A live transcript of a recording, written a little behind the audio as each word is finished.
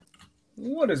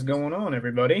What is going on,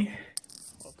 everybody?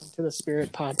 Welcome to the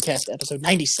Spirit Podcast, episode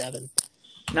 97.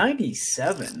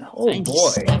 97. Oh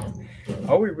 97. boy,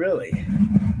 are we really?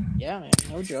 Yeah, man,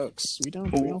 no jokes. We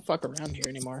don't fuck around here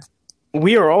anymore.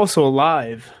 We are also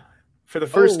live for the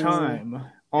first time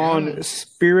on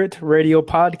Spirit Radio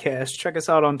Podcast. Check us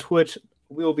out on Twitch.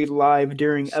 We will be live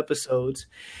during episodes,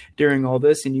 during all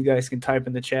this, and you guys can type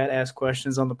in the chat, ask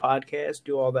questions on the podcast,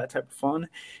 do all that type of fun.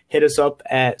 Hit us up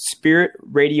at Spirit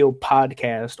Radio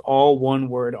Podcast, all one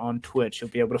word on Twitch. You'll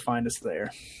be able to find us there.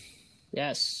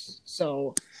 Yes.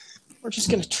 So we're just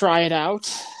going to try it out,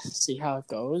 see how it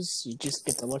goes. You just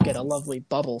get to look at a lovely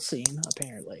bubble scene,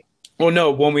 apparently. Well,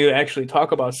 no, when we actually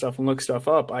talk about stuff and look stuff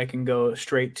up, I can go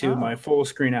straight to my full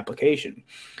screen application.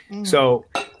 So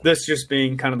this just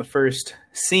being kind of the first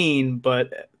scene,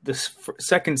 but this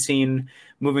second scene,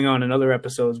 moving on in other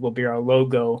episodes, will be our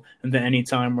logo. And then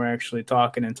anytime we're actually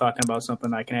talking about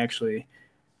something I can actually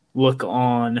look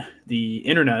on the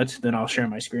internet, then I'll share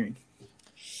my screen.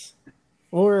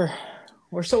 We're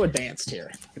so advanced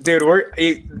here. Dude,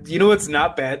 you know what's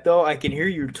not bad, though? I can hear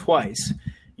you twice.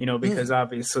 Because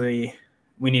obviously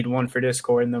we need one for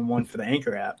Discord and then one for the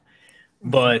Anchor app.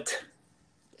 But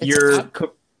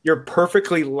you're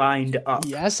perfectly lined up.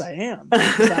 Yes, I am.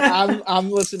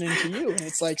 I'm listening to you, and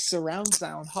it's like surround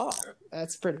sound.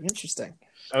 That's pretty interesting.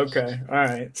 Okay, all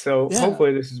right. So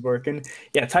hopefully this is working.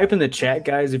 Yeah, type in the chat,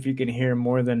 guys, if you can hear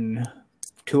more than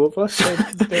two of us.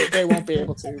 They won't be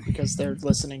able to because they're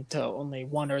listening to only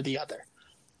one or the other.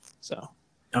 So.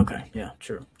 Okay. Yeah.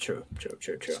 True.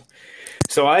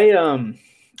 So I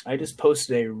just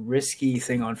posted a risky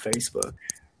thing on Facebook.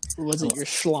 Was it your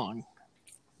schlong?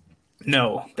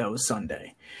 No, that was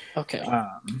Sunday. Okay.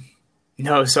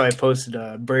 No, so I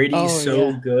posted Brady's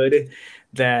good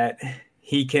that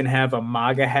he can have a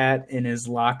MAGA hat in his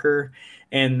locker,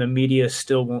 and the media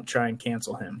still won't try and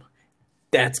cancel him.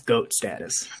 That's GOAT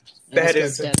status. That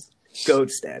is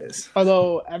GOAT status.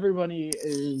 Although everybody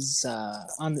is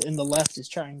in the left is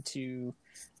trying to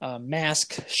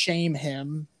mask shame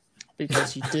him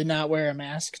because he did not wear a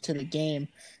mask to the game,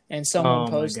 and someone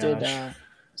posted,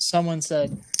 someone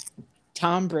said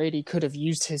Tom Brady could have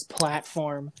used his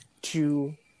platform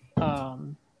to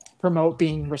promote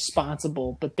being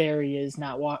responsible, but there he is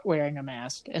not wearing a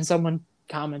mask, and someone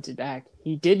commented back,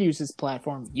 he did use his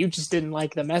platform. You just didn't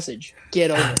like the message.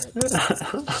 Get over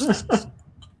it.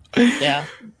 Yeah.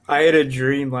 I had a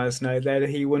dream last night that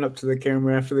he went up to the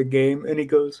camera after the game and he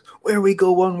goes, "Where we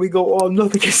go one, we go all.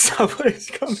 Nothing can stop what is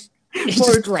coming." He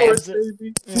just grabs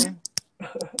it.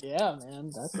 Yeah,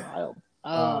 man. That's wild.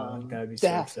 Gotta be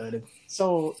so excited.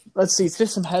 So let's see.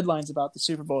 There's some headlines about the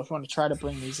Super Bowl. If you want to try to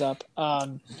bring these up.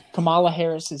 Kamala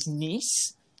Harris's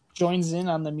niece joins in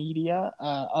on the media.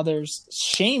 Others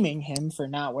shaming him for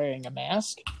not wearing a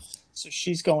mask. So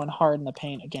she's going hard in the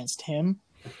paint against him.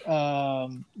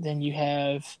 Then you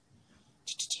have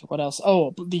what else?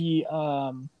 Oh, the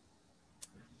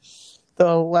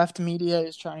left media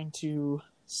is trying to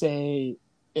say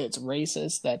it's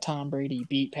racist that Tom Brady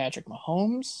beat Patrick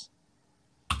Mahomes.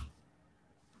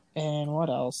 And what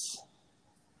else?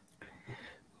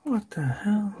 What the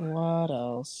hell? What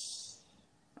else?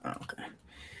 Okay.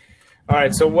 All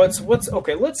right. So what's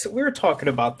okay? We were talking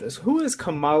about this. Who is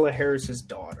Kamala Harris's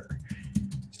daughter?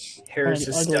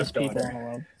 Harris's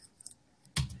stepdaughter.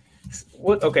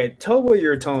 What? Okay, tell what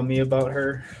you're telling me about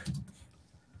her.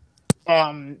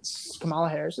 Kamala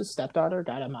Harris's stepdaughter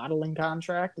got a modeling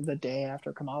contract the day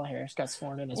after Kamala Harris got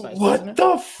sworn in as vice president.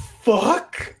 What the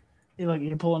fuck?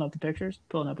 You're pulling up the pictures,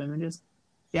 pulling up images.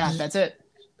 Yeah, that's it,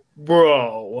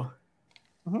 bro.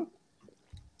 Mm-hmm.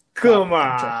 Come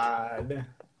on,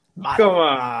 come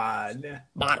on,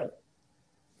 model.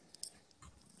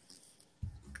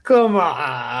 Come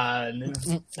on.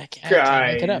 I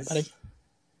can't make it up, buddy.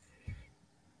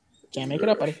 Can't make it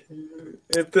up, buddy.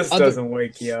 If this doesn't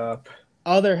wake you up.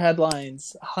 Other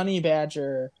headlines. Honey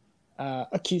Badger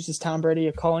accuses Tom Brady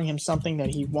of calling him something that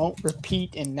he won't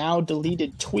repeat in now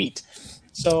deleted tweet.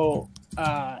 So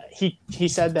he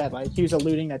said that he was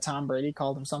alluding that Tom Brady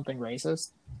called him something racist.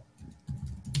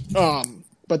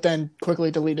 But then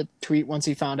quickly deleted the tweet once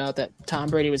he found out that Tom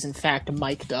Brady was in fact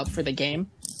mic'd up for the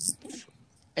game.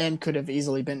 And could have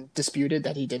easily been disputed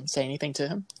that he didn't say anything to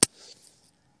him.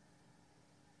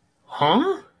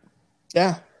 Huh?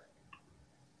 Yeah.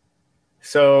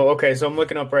 So I'm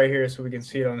looking up right here so we can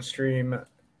see it on the stream.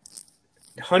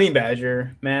 Honey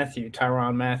Badger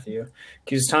Tyrann Mathieu,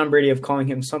 accuses Tom Brady of calling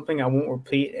him something I won't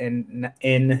repeat in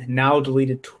now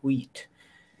deleted tweet.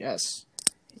 Yes.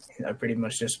 I pretty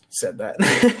much just said that.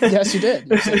 Yes, you did.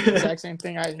 You said the exact same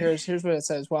thing. Here's what it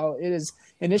says. While it is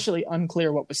initially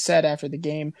unclear what was said after the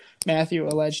game, Matthew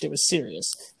alleged it was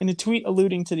serious. In a tweet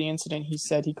alluding to the incident, he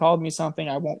said, "He called me something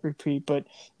I won't repeat, but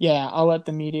yeah, I'll let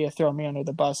the media throw me under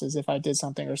the bus as if I did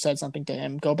something or said something to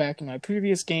him. Go back in my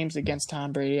previous games against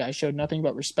Tom Brady. I showed nothing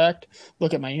but respect.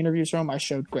 Look at my interviews from him. I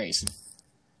showed grace."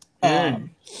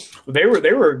 They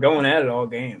were going at it all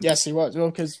game. Yes, he was.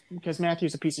 Well, because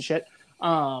Matthew's a piece of shit.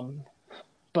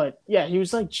 But yeah, he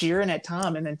was like jeering at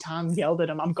Tom, and then Tom yelled at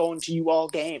him, "I'm going to you all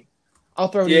game. I'll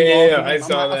throw to you all game. I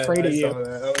saw I'm not afraid of you."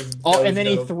 And then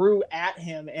dope. he threw at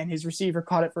him, and his receiver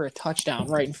caught it for a touchdown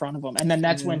right in front of him. And then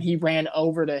that's when he ran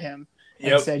over to him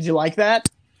and said, "You like that?"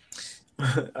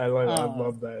 I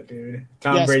love that, dude.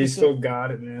 Tom Brady still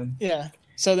got it, man. Yeah.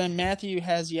 So then Matthew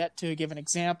has yet to give an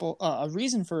example, a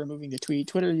reason for removing the tweet.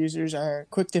 Twitter users are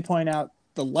quick to point out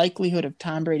the likelihood of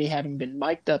Tom Brady having been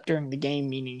mic'd up during the game,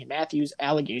 meaning Matthew's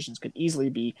allegations could easily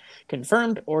be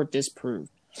confirmed or disproved.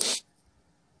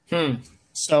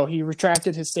 So he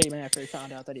retracted his statement after he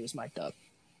found out that he was mic'd up.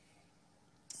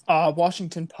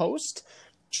 Washington Post,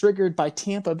 triggered by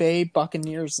Tampa Bay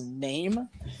Buccaneers' name.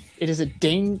 It is a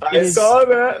I saw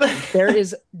that. There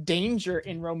is danger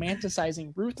in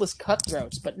romanticizing ruthless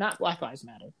cutthroats, but not Black Lives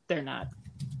Matter. They're not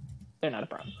a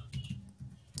problem.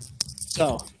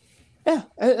 So, yeah,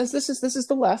 this is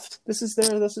the left. This is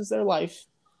their life.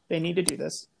 They need to do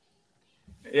this.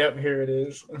 Yep, here it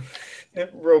is.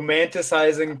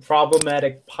 Romanticizing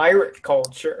problematic pirate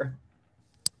culture.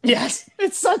 Yes,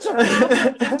 it's such a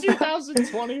problem in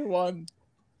 2021.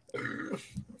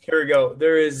 Here we go.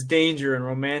 There is danger in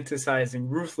romanticizing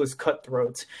ruthless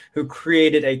cutthroats who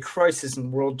created a crisis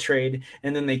in world trade,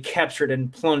 and then they captured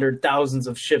and plundered thousands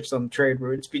of ships on trade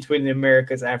routes between the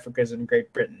Americas, Africas, and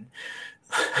Great Britain.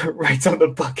 Writes on the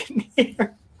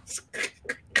Buccaneers.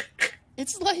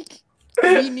 It's like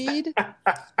we need to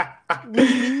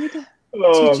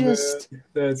just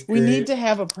That's we great. need to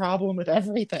have a problem with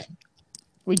everything.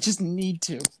 We just need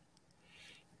to.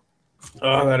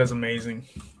 Oh, that is amazing.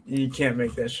 You can't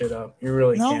make that shit up. You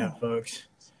really can't, folks.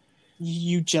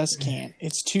 You just can't.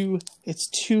 It's too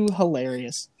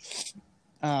hilarious.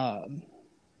 Well,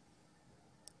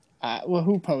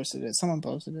 who posted it? Someone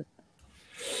posted it.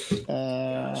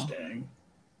 Gosh dang.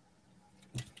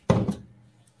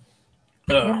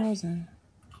 Where was it?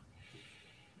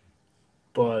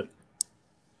 But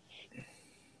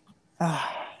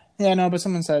yeah, no, but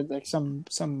someone said like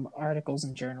some articles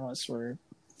and journalists were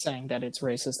saying that it's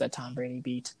racist that Tom Brady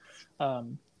beat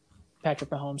Patrick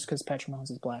Mahomes because Patrick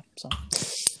Mahomes is black.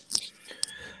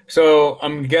 So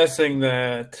I'm guessing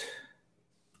that.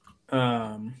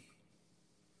 What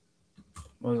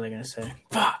was I gonna say?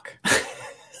 Fuck.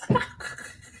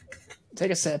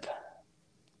 Take a sip.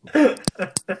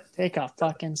 Take a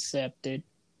fucking sip, dude.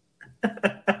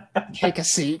 Take a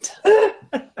seat.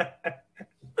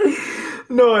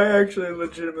 No, I actually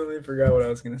legitimately forgot what I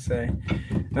was gonna say.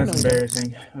 That's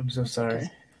embarrassing. I'm so sorry.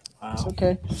 Okay. Wow. It's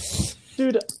okay.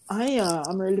 Dude,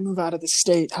 I'm ready to move out of the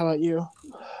state. How about you?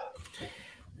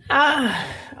 I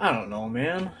don't know,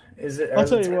 man. Is it? I'll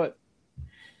tell you what.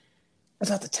 It's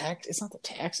not the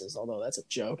taxes, although that's a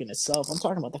joke in itself. I'm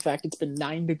talking about the fact it's been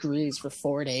 9 degrees for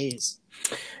 4 days.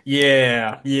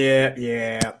 Yeah.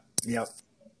 Yep.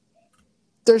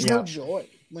 There's no joy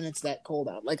when it's that cold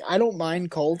out. Like, I don't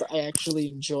mind cold. I actually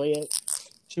enjoy it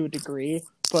to a degree.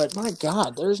 But my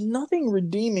God, there's nothing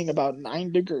redeeming about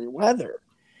 9-degree weather.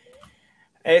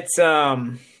 It's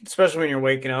especially when you're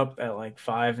waking up at like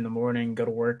 5 a.m, get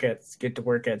to work at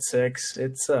 6.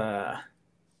 It's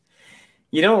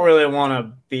you don't really want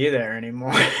to be there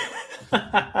anymore. You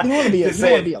don't want to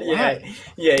be alive.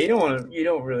 Yeah, you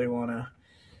don't really want to.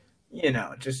 You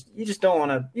just don't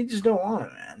want to. You just don't want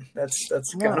it, man. That's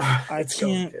kind of. I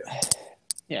can't.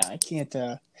 Yeah, I can't.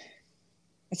 I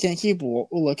can't keep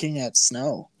looking at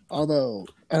snow. Although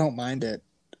I don't mind it.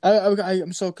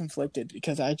 I'm so conflicted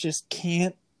because I just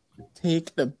can't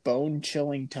take the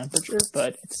bone-chilling temperature,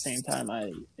 but at the same time,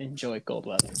 I enjoy cold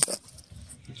weather. So.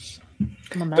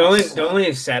 The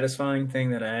only satisfying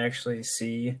thing that I actually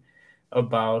see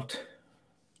about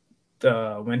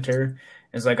the winter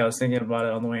is, like, I was thinking about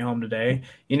it on the way home today.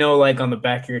 You know, like on the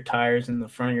back of your tires and the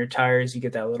front of your tires, you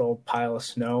get that little pile of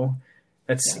snow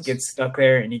that gets stuck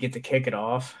there, and you get to kick it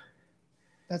off.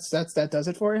 That does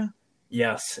it for you?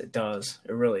 Yes, it does.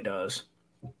 It really does.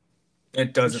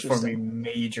 It does it for me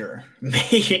major.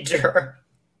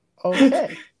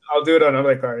 Okay. I'll do it on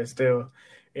other cars too.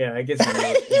 Yeah, I guess you know.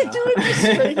 You do it to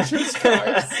strangers'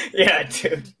 cars. Yeah,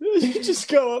 dude. You just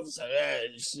go up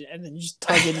and then you just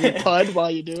tug in your pud while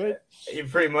you do it. You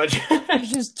pretty much. You're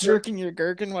just jerking your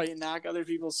gherkin while you knock other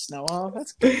people's snow off.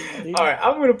 That's good, buddy. All right,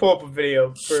 I'm gonna pull up a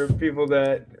video for people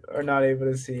that are not able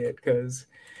to see it because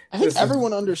I think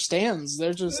everyone understands.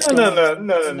 They're just no. in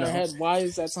their head. Why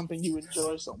is that something you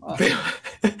enjoy so much?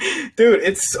 Dude,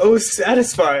 it's so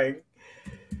satisfying.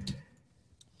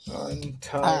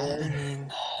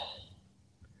 Untired.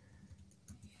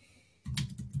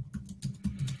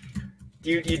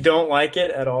 You don't like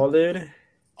it at all, dude?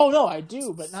 Oh no, I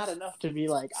do, but not enough to be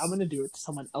like, I'm gonna do it to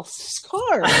someone else's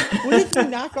car. What if you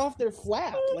knock off their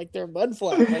flap, like their mud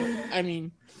flap? Like, I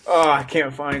mean, oh, I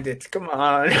can't find it. Come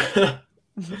on.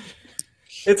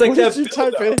 It's like what that. Did you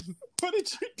type in? What did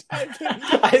you type in?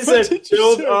 I said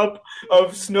build up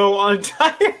of snow on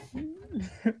tire.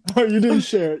 Oh, you didn't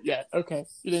share it yet. Okay,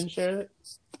 you didn't share it.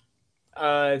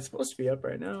 It's supposed to be up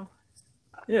right now.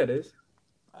 Yeah, it is.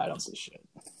 I don't see shit.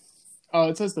 Oh,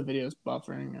 it says the video's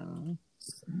buffering.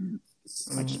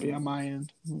 Might just be on my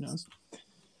end. Who knows?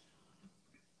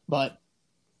 But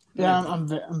yeah, I'm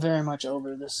very much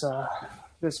over this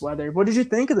this weather. What did you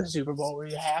think of the Super Bowl? Were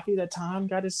you happy that Tom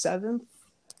got his 7th?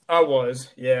 I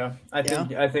was, yeah. I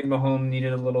think Mahomes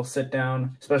needed a little sit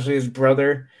down, especially his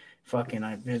brother.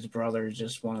 His brother is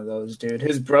just one of those, dude.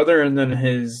 His brother and then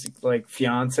his like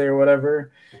fiance or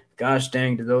whatever. Gosh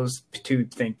dang, do those two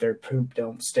think their poop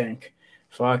don't stink?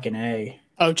 Fucking A.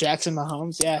 Oh, Jackson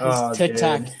Mahomes, yeah.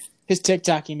 His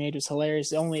TikTok he made was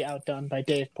hilarious. Only outdone by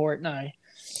Dave Portnoy,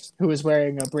 who was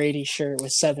wearing a Brady shirt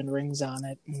with 7 rings on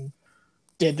it and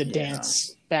did the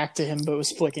dance back to him, but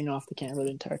was flicking off the camera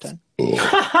the entire time.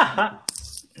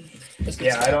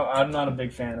 I'm not a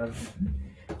big fan of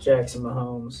Jackson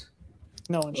Mahomes.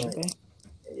 No one should be.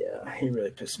 Yeah, he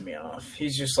really pissed me off.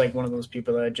 He's just like one of those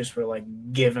people that just were like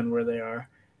given where they are.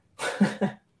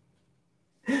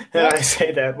 And I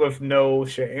say that with no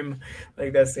shame.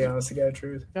 Like, that's the honest to God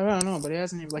truth. I don't know, but he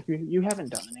hasn't even, like, you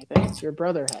haven't done anything. Your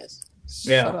brother has.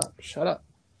 Shut up.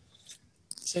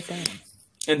 Sit down.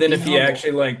 And then if he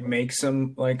actually, like, makes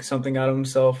something out of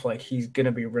himself, like, he's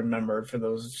gonna be remembered for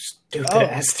those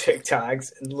stupid-ass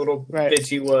TikToks. And little bitch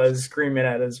he was screaming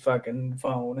at his fucking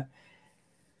phone.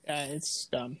 Yeah, it's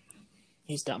dumb.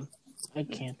 He's dumb. I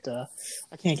can't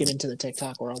get into the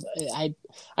TikTok world. I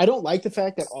don't like the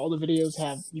fact that all the videos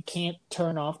you can't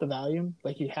turn off the volume.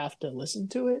 Like, you have to listen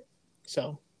to it.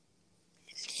 So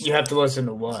you have to listen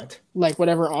to what? Like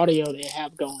whatever audio they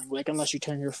have going. Like, unless you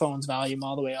turn your phone's volume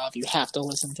all the way off, you have to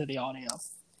listen to the audio.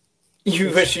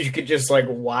 You wish you could just like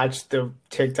watch the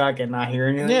TikTok and not hear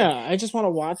anything? Yeah, I just want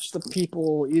to watch the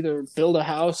people either build a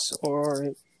house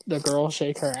or the girl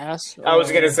shake her ass. I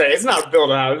was gonna say it's not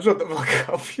build a house. What the fuck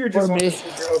up? You're just want to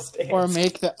see girls dance. Or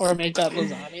make that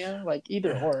lasagna. Like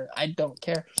either or. I don't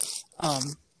care.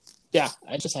 Yeah,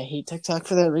 I hate TikTok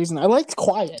for that reason. I like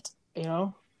quiet. You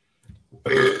know.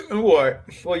 What?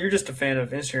 Well, you're just a fan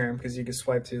of Instagram because you can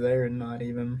swipe through there and not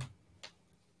even.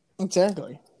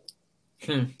 Exactly.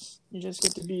 You just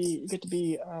get to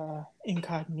be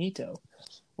incognito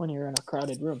when you're in a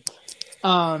crowded room.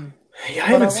 Yeah, I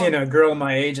haven't seen a girl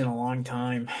my age in a long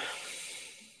time.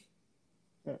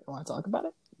 You want to talk about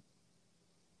it?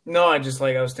 No, I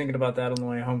was thinking about that on the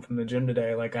way home from the gym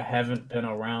today. Like, I haven't been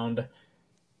around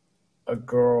a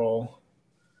girl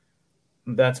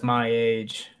that's my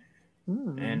age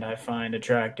and I find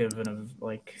attractive in a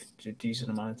decent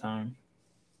amount of time.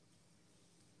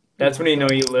 That's when you know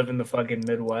you live in the fucking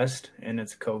Midwest and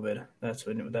it's COVID. That's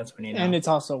when you know. And it's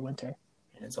also winter.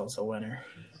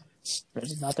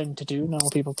 There's nothing to do, no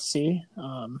people to see.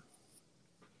 And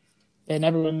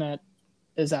everyone that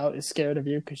is out is scared of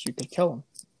you because you could kill them.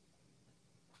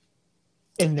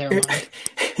 In their mind.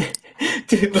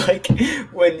 Dude,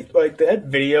 when that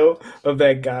video of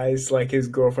that guy's his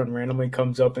girlfriend randomly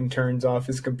comes up and turns off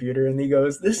his computer and he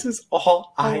goes, "This is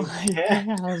all I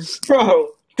have." Bro,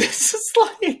 this is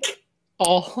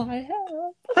all I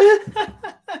have.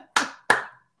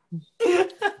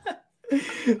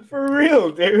 For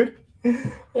real, dude.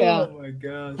 Yeah. Oh my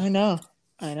god. I know.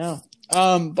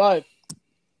 But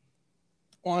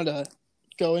wanted to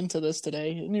go into this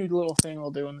today. A new little thing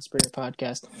we'll do on the Spirit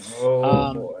Podcast.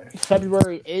 Oh boy.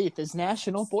 February 8th is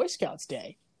National Boy Scouts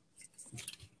Day.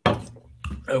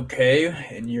 Okay,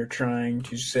 and you're trying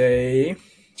to say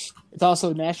it's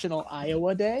also National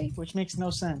Iowa Day, which makes no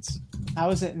sense. How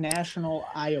is it National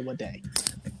Iowa Day?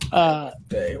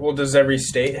 Day. Well, does every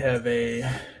state have a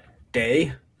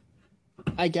day?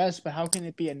 I guess, but how can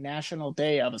it be a national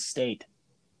day of a state?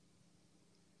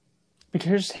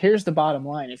 Because here's the bottom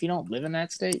line. If you don't live in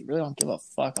that state, you really don't give a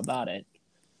fuck about it.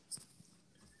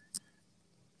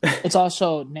 It's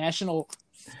also National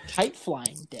Kite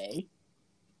Flying Day.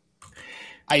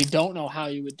 I don't know how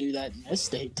you would do that in this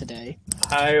state today.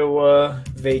 Iowa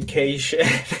vacation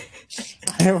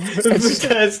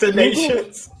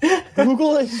destinations.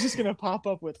 Google is just gonna pop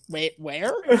up with wait,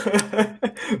 where?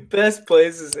 Best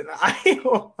places in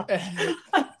Iowa.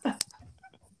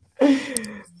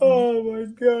 Oh my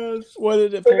gosh! What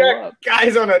did it pull up?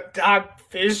 Guys on a dock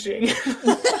fishing.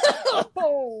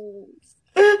 Oh.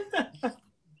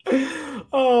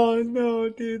 Oh no,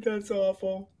 dude, that's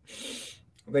awful.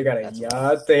 They got a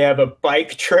yacht. They have a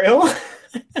bike trail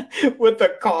with a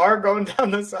car going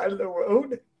down the side of the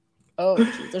road. Oh,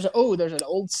 there's an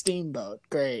old steamboat.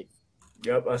 Great.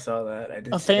 Yep, I saw that.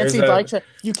 A fancy bike trail.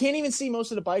 You can't even see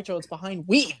most of the bike trail. It's behind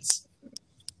weeds.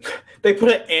 They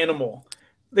put an animal.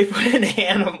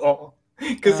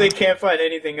 Because they can't find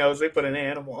anything else. They put an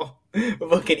animal. A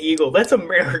fucking eagle. That's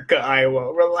America,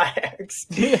 Iowa. Relax.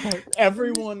 Yeah,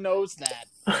 everyone knows that.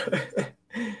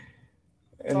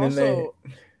 It's also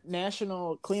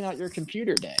National Clean Out Your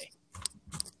Computer Day.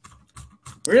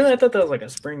 Really? I thought that was like a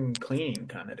spring cleaning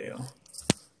kind of deal.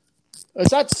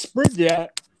 It's not spring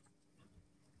yet.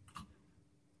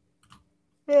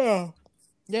 Yeah.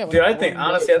 Yeah. Dude, I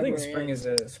think spring is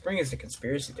a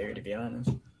conspiracy theory, to be honest.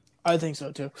 I think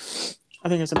so too. I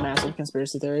think it's a massive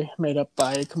conspiracy theory made up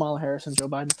by Kamala Harris and Joe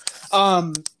Biden.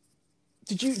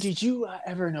 Did you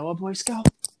ever know a Boy Scout?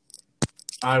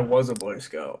 I was a Boy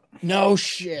Scout. No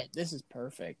shit. This is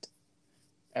perfect.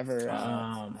 Ever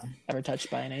touched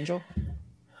by an angel?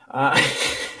 Oh,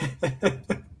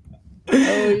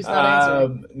 he's not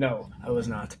answering. No, I was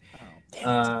not. Oh,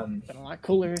 damn it. Been a lot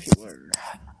cooler if you were.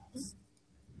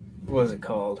 What was it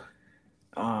called?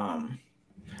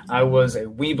 I was a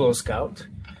Weeblo Scout,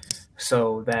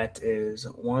 so that is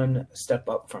one step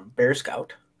up from Bear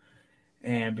Scout,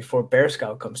 and before Bear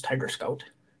Scout comes Tiger Scout,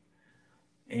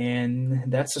 and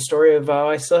that's the story of how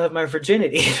I still have my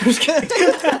virginity.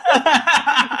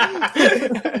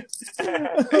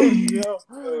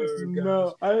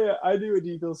 No, I do an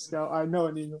Eagle Scout. I know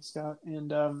an Eagle Scout,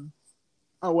 and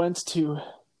I went to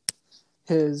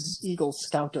his Eagle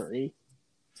Scoutery,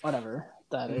 whatever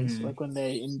that is, like when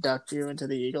they induct you into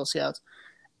the Eagle Scouts,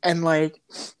 and like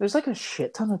there's like a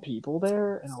shit ton of people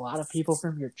there, and a lot of people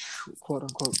from your quote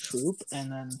unquote troop,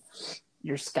 and then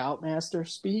your scoutmaster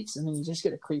speaks, and then you just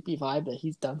get a creepy vibe that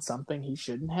he's done something he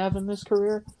shouldn't have in this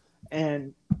career,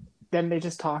 and then they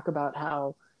just talk about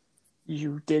how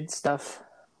you did stuff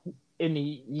in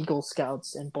the Eagle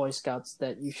Scouts and Boy Scouts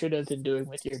that you should have been doing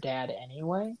with your dad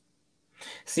anyway.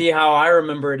 See, how I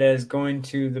remember it as going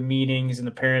to the meetings and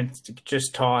the parents to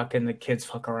just talk and the kids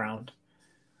fuck around.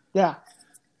 Yeah.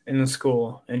 In the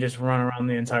school and just run around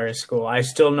the entire school. I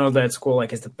still know that school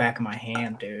like it's the back of my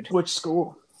hand, dude. Which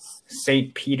school?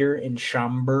 St. Peter in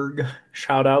Schaumburg.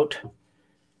 Shout out,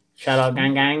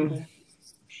 gang gang.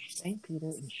 St. Peter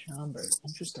in Schaumburg.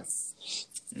 Interesting.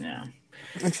 Yeah.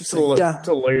 Interesting. It's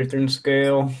a Lutheran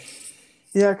scale.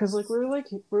 Yeah, because like we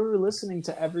were listening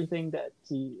to everything that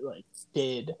he like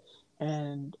did,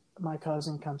 and my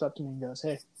cousin comes up to me and goes,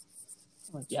 "Hey,"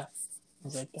 I'm like, "Yeah." I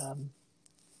was like,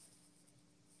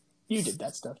 "You did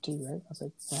that stuff too, right?" I was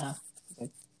like, "Yeah." He's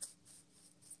like,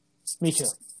 "Me too."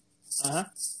 Uh-huh.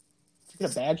 Did you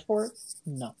get a badge for it?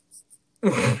 No.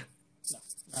 No,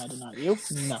 I did not. You?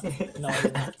 No, I did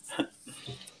not.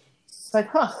 It's like,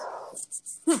 huh.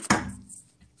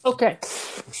 Okay.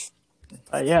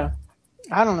 Yeah.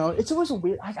 I don't know. It's always a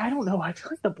weird. I don't know. I feel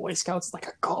like the Boy Scouts is like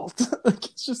a cult. Like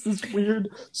it's just this weird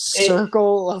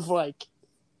circle of like.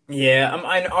 Yeah,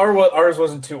 ours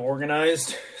wasn't too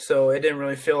organized, so it didn't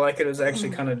really feel like it. It was actually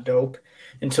kind of dope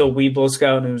until Weeblo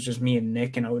Scout, and it was just me and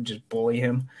Nick, and I would just bully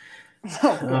him.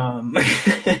 But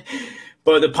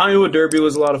the Pinewood Derby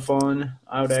was a lot of fun.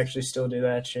 I would actually still do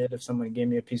that shit if somebody gave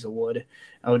me a piece of wood.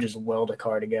 I would just weld a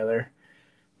car together,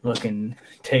 fucking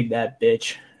take that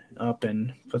bitch up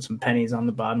and put some pennies on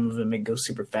the bottom of it and make it go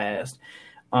super fast.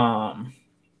 And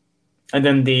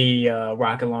then the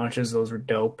rocket launches, those were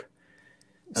dope.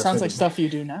 Sounds like stuff you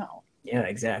do now. Yeah,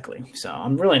 exactly. So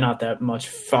I'm really not that much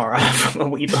far off from a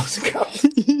Weeblo Scout.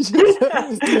 You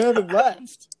haven't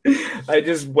left. I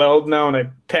just weld now and I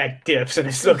pack dips and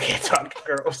I still can't talk to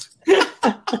girls.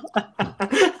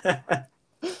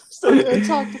 Still can't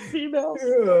talk to females.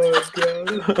 Oh,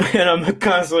 God. And I'm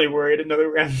constantly worried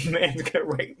another man's going to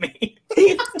rape me.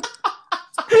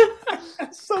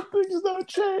 Something's not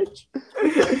change.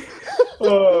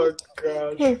 Oh,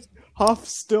 God. Huff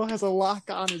still has a lock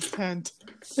on his tent.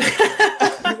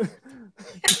 But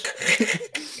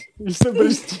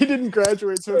he didn't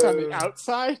graduate, so it's on the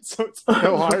outside, so it's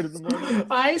so hard in the morning.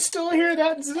 I still hear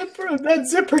that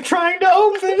zipper trying to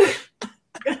open.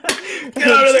 Get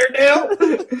out of there, Dale.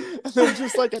 And then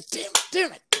just like a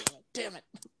damn it.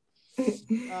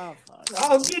 Oh, fuck.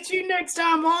 I'll get you next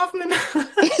time, Hoffman.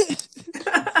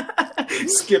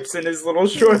 Skips in his little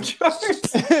short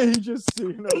shorts. You just see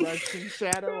an erection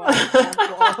shadow on the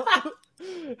wall.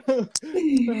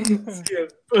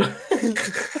 Skip.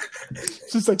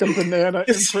 It's just like a banana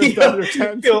imprint on your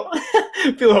tent.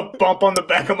 Feel a bump on the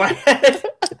back of my head.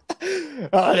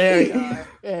 Oh, there you are.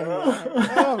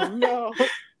 Oh, no.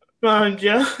 Come on,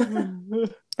 Joe.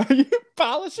 Are you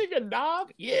polishing a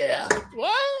knob? Yeah.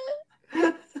 What?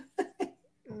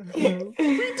 We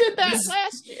did that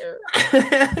last year.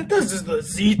 This is the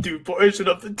see-through portion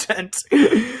of the tent.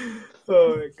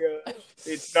 Oh my god.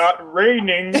 It's not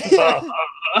raining. I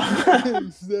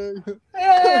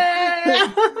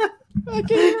can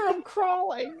hear him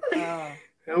crawling.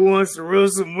 Who wants to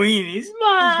roast some weenies?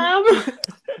 Mom!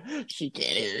 She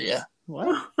can't hear you.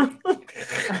 What?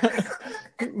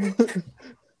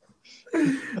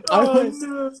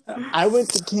 I went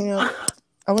to camp.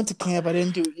 I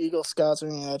didn't do Eagle Scouts or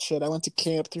any of that shit. I went to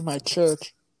camp through my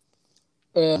church.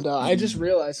 And I just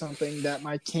realized something, that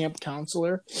my camp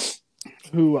counselor,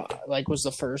 who was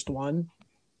the first one,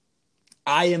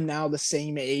 I am now the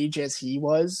same age as he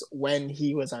was when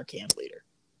he was our camp leader.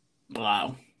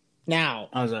 Wow. Now,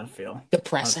 how does that feel?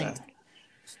 Depressing.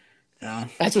 Yeah.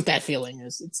 That's what that feeling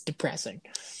is. It's depressing.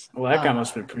 Well, that guy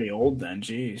must be pretty old then.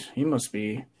 Jeez. He must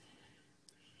be...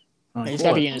 he's got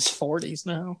to be in his 40s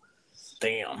now.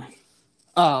 Damn.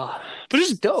 But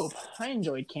it's dope. I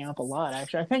enjoyed camp a lot,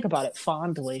 actually. I think about it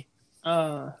fondly.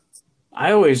 I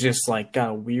always just, got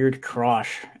a weird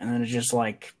crush, and then it just,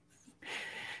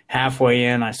 halfway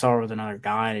in, I saw her with another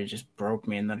guy, and it just broke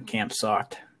me, and then camp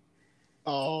sucked.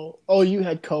 Oh, you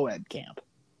had co-ed camp.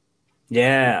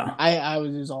 Yeah. I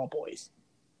was all boys.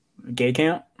 Gay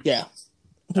camp? Yeah.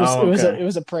 It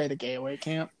was a pray the gay away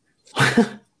camp.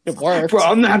 It worked. Bro,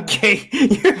 I'm not gay.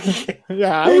 You're gay.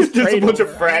 Yeah, I was just a bunch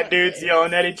of frat dudes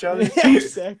yelling at each other. Yeah,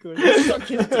 exactly.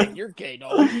 You're gay.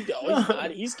 No, he's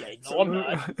not. He's gay. No, I'm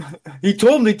not. He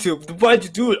told me to. Why'd you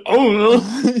do it? I don't know.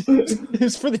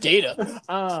 It's for the data.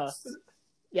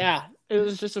 Yeah, it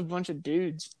was just a bunch of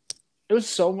dudes. It was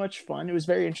so much fun. It was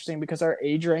very interesting because our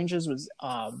age ranges was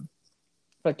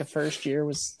the first year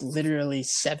was literally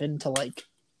 7 to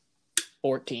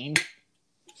 14.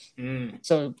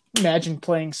 So imagine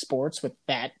playing sports with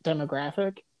that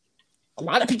demographic. A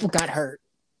lot of people got hurt.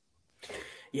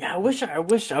 Yeah,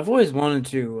 I've always wanted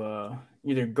to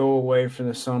either go away for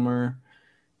the summer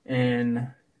and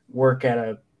work at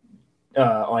a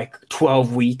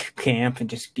 12-week camp and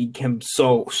just become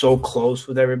so close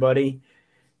with everybody.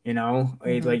 You know,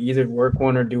 either work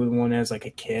one or do one as a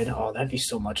kid. Oh, that'd be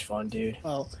so much fun, dude.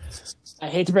 Well, I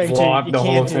hate to break it to you, you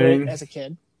can't do it as a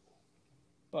kid.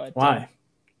 But why?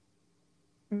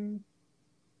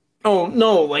 Oh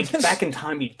no! Back in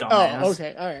time, you dumbass. Oh,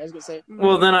 okay, all right. I was gonna say.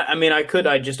 Well, then I could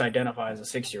just identify as a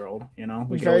 6-year-old. You know,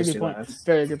 we very good point. That.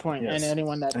 Very good point. Yes. And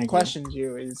anyone that questions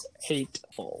you is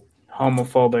hateful,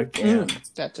 homophobic. Yeah,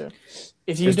 that too.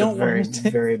 If you don't want to,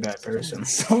 very bad person.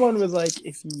 Someone was like,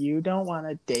 if you don't want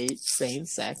to date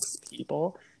same-sex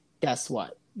people, guess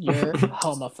what? You're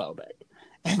homophobic.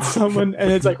 And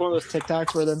it's like one of those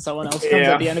TikToks where then someone else comes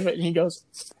at the end of it and he goes,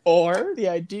 or the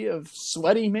idea of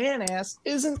sweaty man ass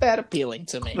isn't that appealing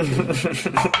to me.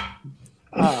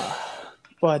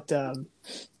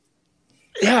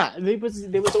 Yeah,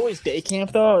 there was always day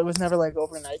camp though. It was never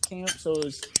overnight camp. So it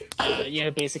was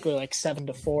basically 7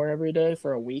 to 4 every day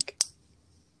for a week.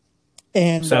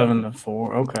 And 7 to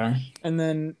 4, okay. And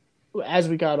then as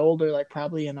we got older,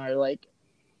 probably in our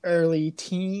early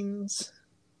teens,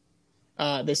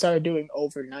 they started doing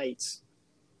overnights,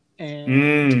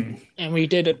 and we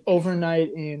did an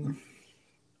overnight in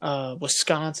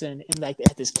Wisconsin in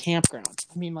at this campground.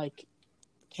 I mean,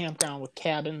 campground with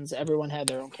cabins. Everyone had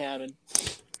their own cabin,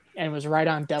 and it was right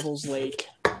on Devil's Lake.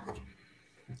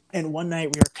 And one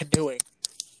night we were canoeing,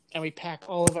 and we packed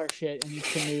all of our shit in these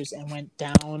canoes and went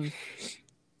down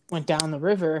the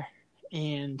river,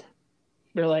 and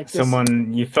we're like,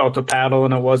 you felt a paddle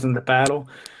and it wasn't the paddle.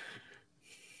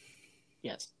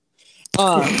 Yes.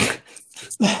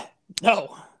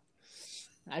 No.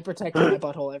 I protected my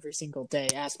butthole every single day.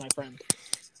 Ask my friend.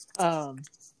 I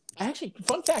actually,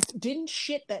 fun fact, didn't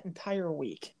shit that entire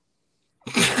week.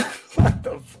 What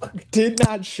the fuck? Did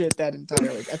not shit that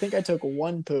entire week. I think I took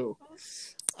one poo.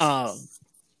 But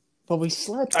we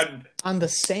slept on the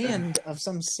sand of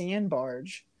some sand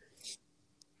barge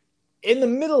in the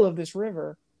middle of this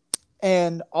river,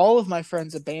 and all of my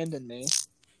friends abandoned me.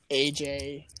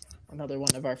 AJ, another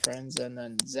one of our friends, and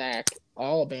then Zach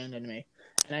all abandoned me.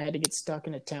 and I had to get stuck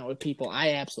in a tent with people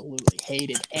I absolutely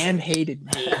hated and hated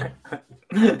me.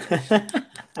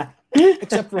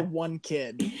 Except for one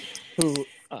kid who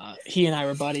he and I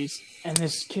were buddies, and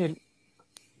this kid,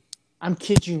 I'm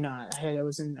kid you not, I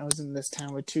was in this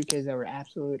town with two kids that were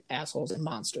absolute assholes and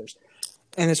monsters,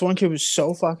 and this one kid was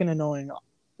so fucking annoying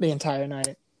the entire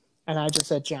night, and I just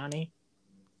said, Johnny,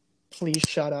 please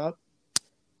shut up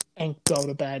and go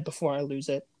to bed before I lose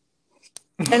it.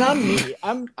 And I'm me.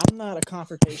 I'm not a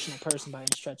confrontational person by any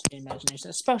stretch of the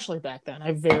imagination, especially back then.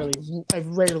 I've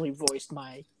rarely voiced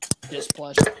my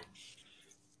displeasure.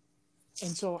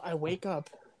 And so I wake up,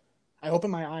 I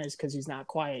open my eyes because he's not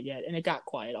quiet yet, and it got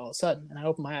quiet all of a sudden. And I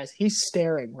open my eyes. He's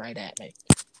staring right at me.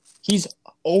 He's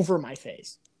over my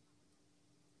face.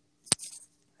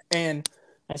 And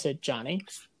I said, Johnny,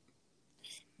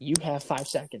 you have 5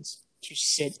 seconds to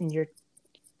sit in your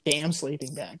damn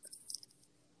sleeping bag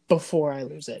before I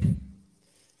lose it.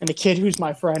 And the kid who's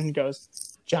my friend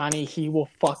goes, Johnny, he will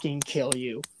fucking kill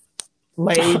you.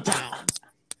 Lay down.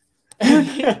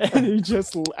 and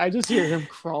I just hear him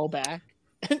crawl back.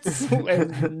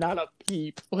 And not a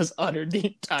peep was uttered the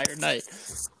entire night.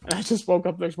 And I just woke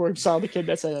up next morning, saw the kid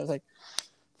that said, I was like,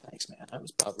 thanks, man. I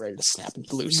was about ready to snap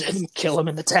and lose it and kill him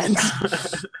in the tent.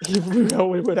 We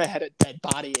would have had a dead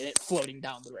body in it floating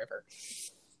down the river.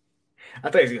 I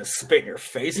thought he was going to spit in your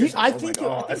face. I think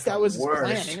that was his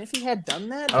plan. And if he had done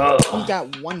that, he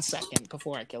got 1 second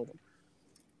before I killed him.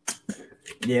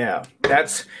 Yeah,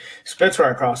 spit's where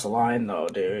I cross the line, though,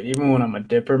 dude. Even when I'm a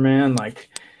dipper, man,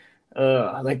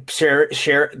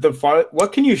 share the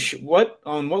what can you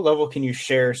on what level can you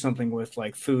share something with,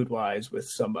 like, food wise with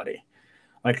somebody?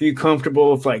 Like, are you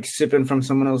comfortable with, like, sipping from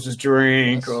someone else's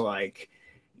drink, or like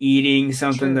eating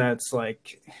something that's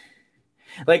like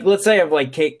let's say I've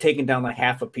like taken down like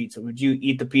half a pizza. Would you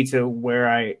eat the pizza where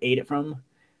I ate it from?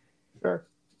 Sure.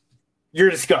 You're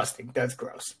disgusting. That's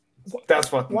gross. That's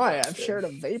fucking. Why? Gross, I've shared a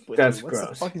vape with that's you. What's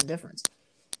gross. the fucking difference?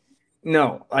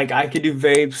 No, like, I could do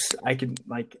vapes. I could,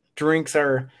 like, drinks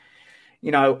are,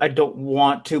 I don't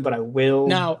want to, but I will.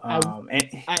 Now, I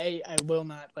will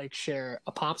not, like, share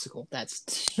a popsicle.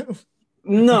 That's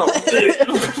no.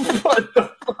 What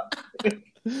the fuck?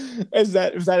 Is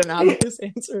that an obvious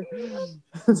answer?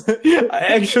 I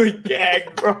actually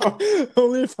gagged, bro.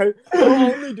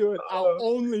 I'll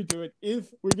only do it if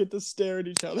we get to stare at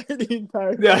each other the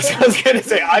entire time. Yeah, I was gonna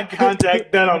say eye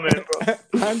contact, then I'm in, bro.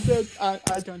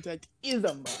 Eye contact is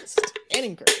a must and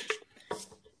encouraged.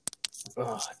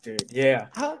 Oh, dude, yeah.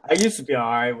 I used to be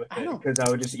alright with it because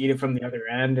I would just eat it from the other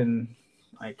end, and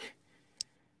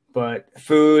but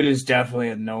food is definitely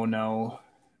a no.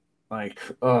 Like,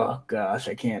 oh gosh,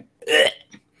 I can't.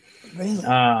 Really?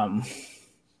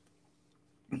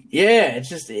 Yeah,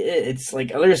 it's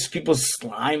like other people's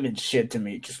slime and shit to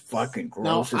me. Just fucking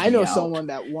gross. No, I know someone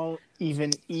that won't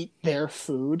even eat their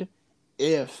food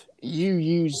if you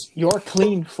use your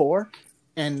clean fork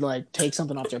and, like, take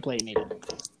something off their plate and eat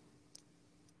it.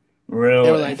 Really?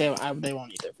 They were like, they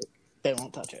won't eat their food. They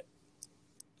won't touch it.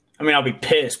 I mean, I'll be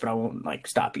pissed, but I won't, like,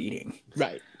 stop eating.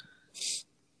 Right.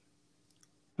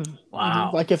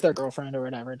 Wow. Like, if their girlfriend or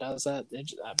whatever does that,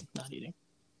 I'm not eating.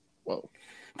 Whoa.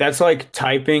 That's like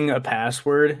typing a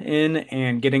password in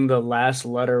and getting the last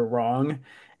letter wrong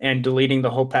and deleting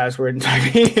the whole password and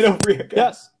typing it over again.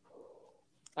 Yes.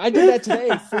 I did that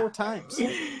today 4 times.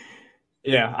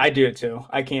 Yeah, I do it too.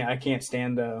 I can't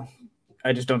stand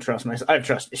I just don't trust myself. I have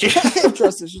trust issues. I have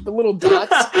trust issues. The little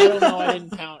dots. I don't know. I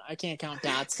didn't count. I can't count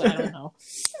dots. I don't know.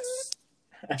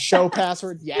 Show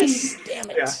password. Yes.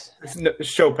 Damn it. Yeah.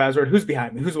 Show password. Who's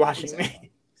behind me? Who's watching me?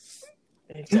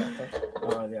 Exactly.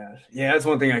 Oh yeah. Yeah, that's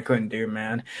one thing I couldn't do,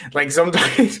 man. Like,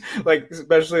 sometimes, like,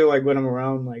 especially like when I'm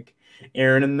around like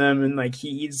Aaron and them, and like he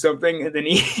eats something and then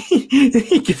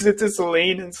he gives it to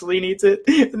Celine and Celine eats it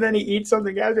and then he eats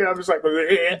something after, and I'm just like,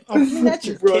 I mean, that's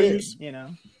your kid,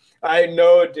 I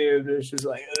know, dude. It's just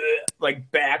like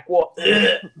backwall.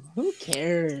 Who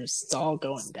cares? It's all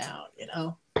going down,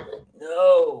 No.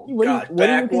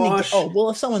 Backwash. Oh,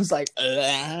 well, if someone's like,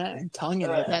 tongue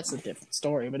in it, that's a different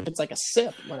story. But if it's like a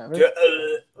sip, whatever.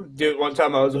 Dude, one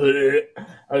time I was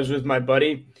with my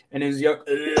buddy, and his young,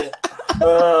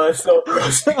 so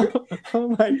gross.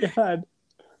 Oh my god.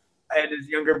 And his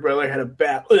younger brother had a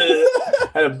backwash.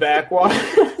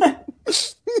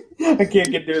 I can't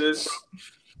get through this.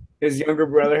 His younger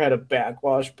brother had a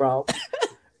backwash problem.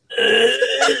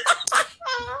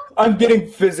 I'm getting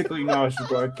physically nauseous,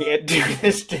 bro. I can't do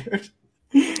this, dude.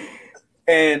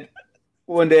 And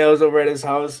one day I was over at his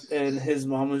house, and his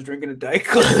mom was drinking a Diet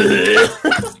Coke.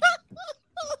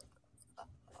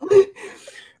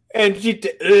 And she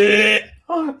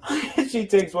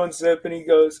takes one sip, and he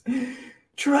goes,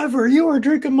 Trevor, you were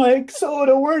drinking my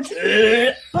soda, weren't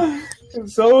you?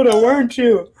 Soda, weren't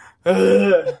you?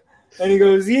 And he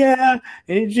goes, yeah.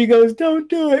 And she goes, don't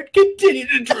do it. Continue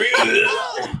to drink.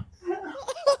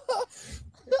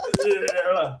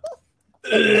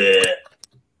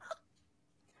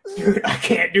 Dude, I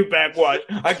can't do backwash.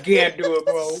 I can't do it,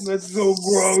 bro. That's so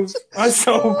gross. That's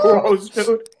so gross,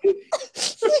 dude. You're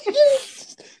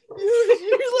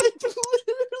like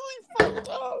literally fucked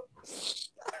up.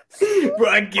 Bro,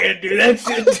 I can't do that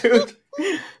shit, dude.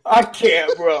 I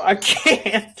can't, bro. I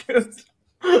can't, dude.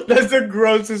 That's the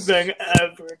grossest thing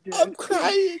ever, dude. I'm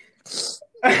crying.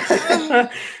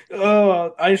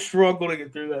 Oh, I struggle to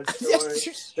get through that story.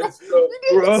 Yes, That's so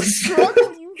gross.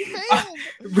 You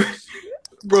failed.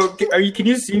 Bro, can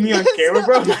you see me on camera,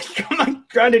 bro? I'm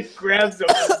trying to grab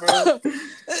something, bro.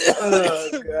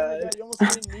 Oh, God. You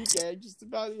almost made me gag just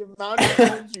about the amount of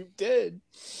times you did.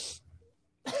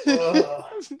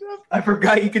 I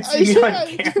forgot you could see me on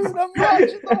camera. Dude, I'm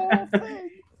watching the whole thing.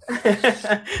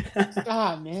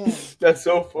 Oh, man. That's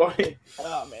so funny.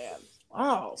 Oh, man.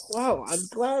 Wow. I'm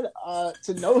glad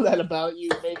to know that about you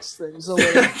makes things a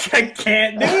little... I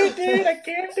can't do it, dude. I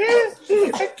can't do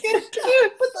it. I can't do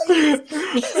it.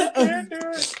 I can't do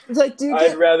it. It's like, dude,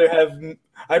 I'd rather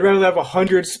have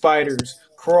 100 spiders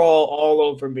crawl all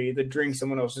over me than drink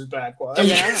someone else's backwash.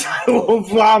 Yeah. I will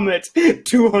vomit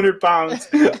 200 pounds.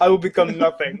 I will become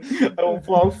nothing. I will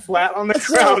fall flat on the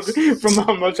ground from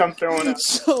how much I'm throwing up.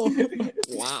 So,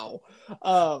 wow.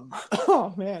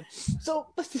 Oh man. So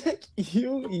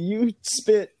you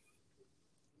spit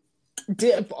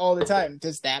dip all the time.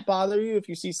 Does that bother you if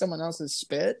you see someone else's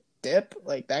spit dip,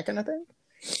 like that kind of thing?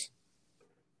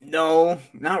 No,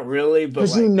 not really, but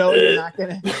because you're not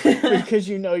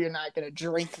gonna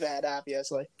drink that,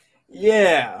 obviously.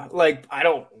 Yeah, like I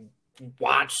don't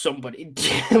watch somebody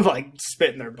like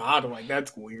spit in their bottle. Like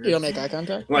that's weird. You don't make eye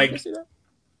contact. Like,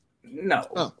 no.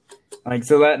 Oh. Like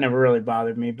so that never really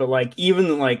bothered me. But like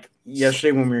even like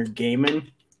yesterday when we were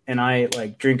gaming and I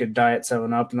like drink a Diet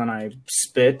 7-Up and then I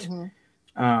spit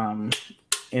in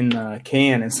the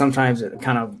can and sometimes it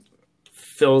kind of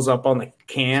fills up on the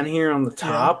can here on the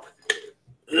top.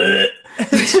 Yeah.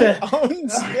 It's your own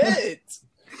spit.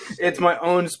 It's my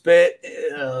own spit.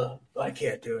 I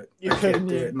can't do it. I can't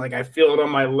do it. And like I feel it on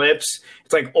my lips.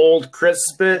 It's like old Chris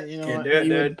spit. You know can't what? do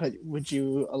it, dude. Would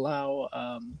you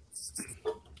allow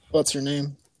what's her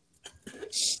name?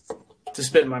 To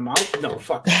spit in my mouth? No,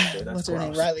 fuck that, dude. That's what's her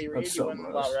gross. name? Riley Reid. That's You so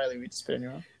wouldn't gross. allow Riley Reid to spit in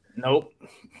your mouth? Nope.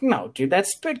 No, dude, that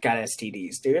spit got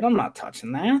STDs, dude. I'm not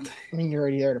touching that. I mean, you're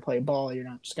already there to play ball. You're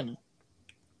not just gonna.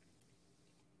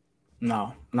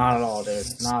 No, not at all, dude.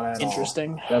 Not at all.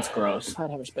 Interesting. That's gross. I'd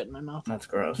have her spit in my mouth. That's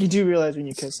gross. You do realize when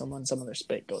you kiss someone, some of their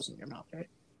spit goes in your mouth, right?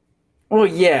 Well,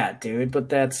 yeah, dude,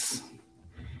 but it's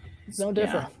no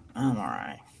different. Yeah, I'm all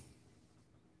right.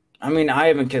 I mean, I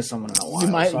haven't kissed someone in a while. You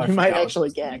might actually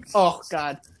gag. Oh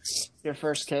God, your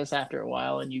first kiss after a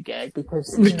while, and you gag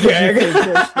because gag.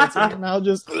 And I'll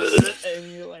just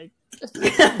and you're like,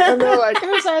 and they're like,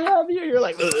 "Chris, I love you." You're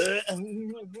like,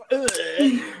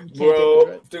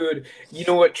 bro, dude. You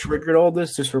know what triggered all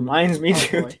this? This reminds me,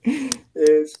 dude.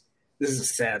 This is a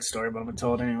sad story, but I'm gonna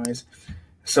tell it anyways.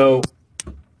 So,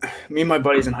 me and my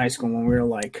buddies in high school when we were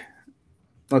like,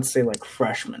 let's say like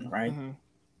freshmen, right? Mm-hmm.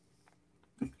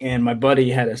 And my buddy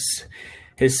had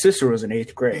his sister was in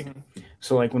 8th grade. Mm-hmm.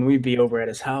 So like when we'd be over at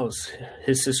his house,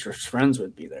 his sister's friends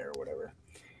would be there or whatever.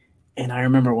 And I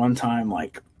remember one time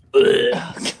like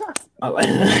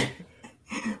I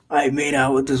made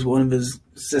out with this one of his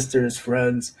sister's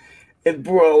friends. And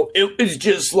bro, it was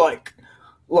just like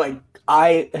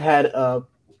I had a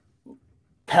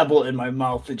pebble in my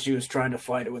mouth that she was trying to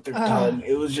fight it with her tongue.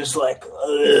 It was just like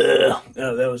oh,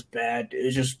 that was bad. It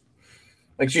was just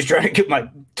like she's trying to give my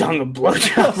tongue a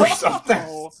blowjob or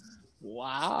something.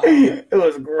 Wow. It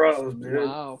was gross, dude.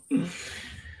 Wow.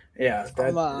 Yeah,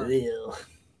 that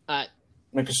I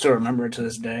can still remember it to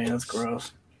this day. That's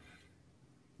gross.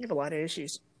 You have a lot of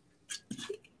issues.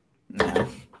 No.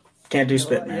 Can't do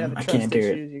spit, man. I can't do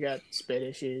it. You got spit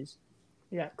issues.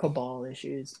 You got cabal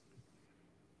issues.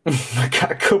 I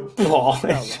got cabal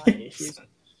issues.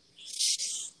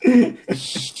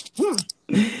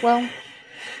 Well...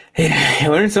 Yeah, I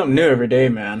learn something new every day,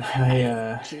 man.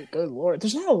 Good lord.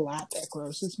 There's not a lot that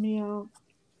grosses me out.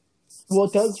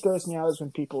 What does gross me out is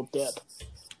when people dip.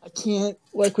 I can't,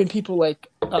 like when people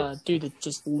do the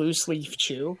just loose leaf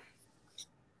chew.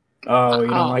 Oh, you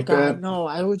don't like God, that? No,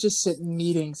 I would just sit in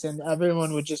meetings and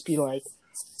everyone would just be like,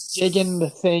 jigging the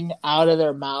thing out of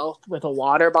their mouth with a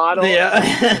water bottle,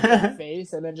 yeah,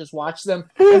 face, and then just watch them,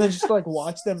 and then just like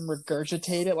watch them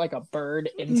regurgitate it like a bird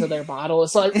into their bottle.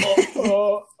 It's like,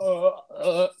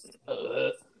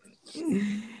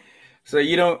 So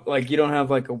you don't have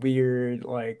like a weird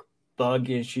like bug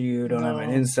issue. You don't have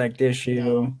an insect issue.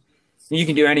 No. You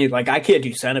can do any like I can't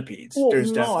do centipedes. Well,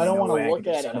 There's no, I definitely don't no want way to I look can do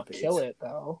at it and centipedes. kill it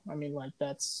though. I mean, like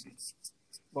that's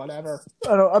whatever.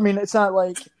 I mean, it's not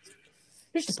like.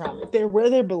 Here's the problem: if they're where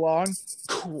they belong,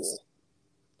 cool.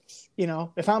 You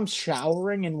know, if I'm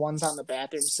showering and one's on the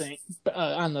bathroom sink,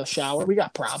 on the shower, we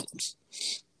got problems.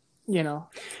 You know.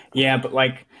 Yeah, but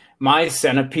like my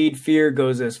centipede fear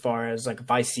goes as far as like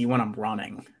if I see one, I'm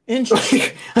running.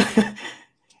 Interesting.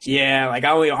 Yeah, like I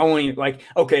only like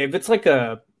okay if it's like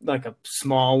a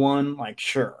small one, like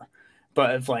sure,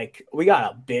 but if like we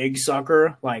got a big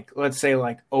sucker, like let's say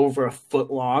like over a foot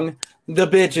long, the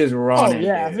bitch is running. Oh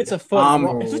yeah, dude. if it's a foot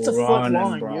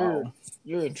long, bro.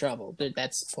 you're in trouble. Dude,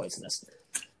 that's poisonous.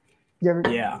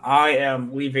 Yeah, I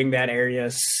am leaving that area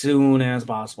as soon as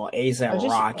possible. ASAP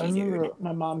Rocky, I remember dude.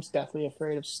 my mom's deathly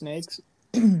afraid of snakes,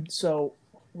 so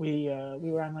we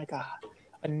were on like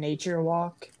a nature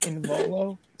walk in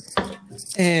Volo,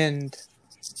 and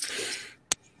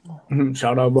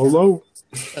Shout out Bolo.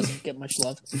 doesn't get much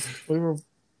love. We were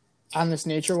on this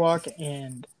nature walk,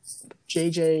 and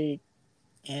JJ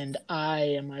and I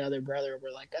and my other brother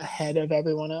were like ahead of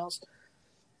everyone else,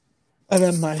 and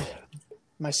then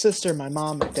my sister, my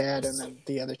mom, my dad, and then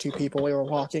the other two people we were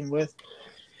walking with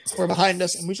were behind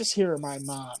us, and we just hear my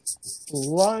mom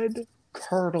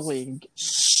blood-curdling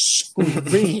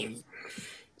scream.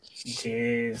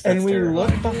 Jeez, And we terrifying,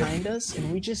 look behind us,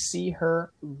 and we just see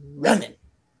her running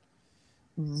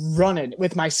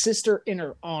with my sister in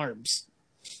her arms.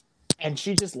 And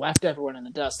she just left everyone in the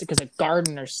dust because a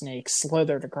gardener snake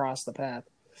slithered across the path.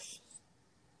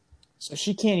 So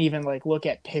she can't even like look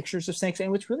at pictures of snakes.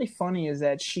 And what's really funny is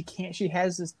that she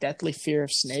has this deathly fear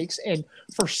of snakes, and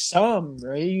for some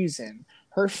reason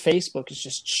her Facebook is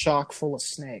just chock full of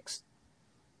snakes.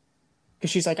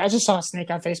 Because she's like, I just saw a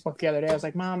snake on Facebook the other day. I was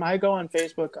like, Mom, I go on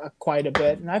Facebook quite a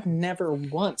bit, and I've never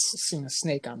once seen a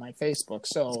snake on my Facebook.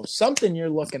 So something you're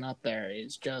looking up there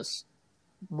is just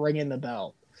ringing the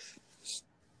bell.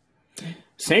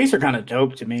 Snakes are kind of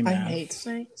dope to me, man. I hate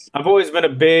snakes. I've always been a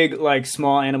big like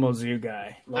small animal zoo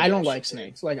guy. I don't like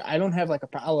snakes. Like I don't have like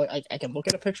I can look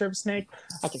at a picture of a snake.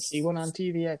 I can see one on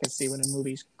TV. I can see one in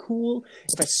movies. Cool.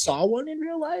 If I saw one in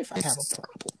real life, I have a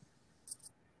problem.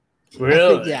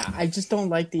 Really? I just don't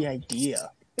like the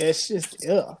idea. It's just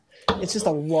ugh. It's just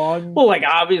a long. Well, like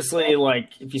obviously, like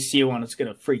if you see one, it's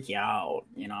gonna freak you out.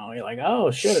 You know, you're like, oh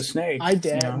shit, a snake. My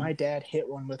dad hit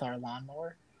one with our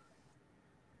lawnmower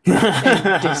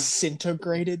and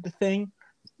disintegrated the thing.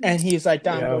 And he's like,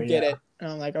 Dom, go get it.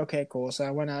 And I'm like, okay, cool. So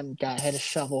I went out and had a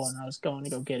shovel, and I was going to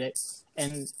go get it.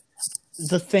 And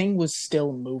the thing was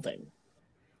still moving.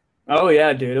 Oh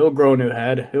yeah, dude! It'll grow a new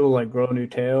head. It'll like grow a new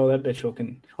tail. That bitch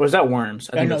can. Or is that worms?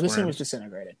 I know this thing was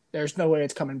disintegrated. There's no way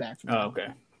it's coming back from that. Oh, okay.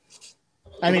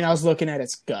 I mean, I was looking at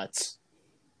its guts,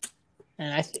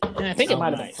 and I think it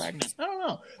might have been pregnant. I don't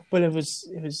know, but it was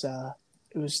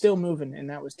still moving, and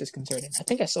that was disconcerting. I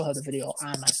think I still have the video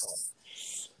on my phone.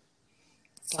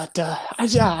 But I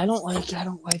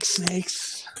don't like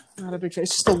snakes. Not a big fan.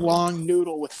 It's just a long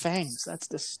noodle with fangs. That's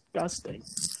disgusting.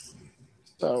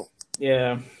 So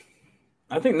yeah.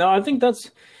 I think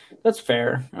that's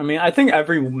fair. I mean, I think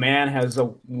every man has a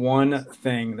one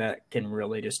thing that can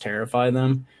really just terrify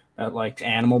them, that like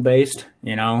animal based,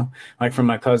 you know. Like for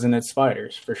my cousin, it's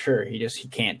spiders for sure. He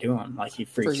can't do them. Like he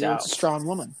freaks for you, out. it's a strong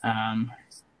woman.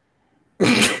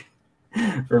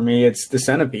 For me, it's the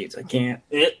centipedes. I can't.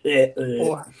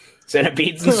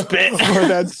 Centipedes and spit. Or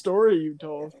that story you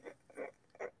told.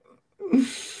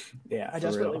 Yeah, I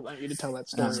desperately want you to tell that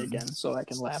story again so I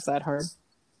can laugh that hard.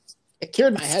 It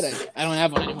cured my headache. I don't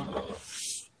have one anymore.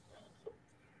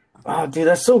 Oh, dude,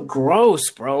 that's so gross,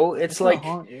 bro. It's like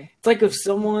if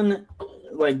someone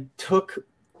like took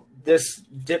this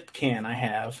dip can I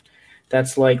have,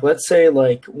 that's like, let's say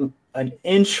like an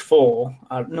inch full.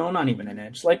 No, not even an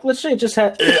inch. Like, let's say it just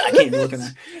had. I can't even look at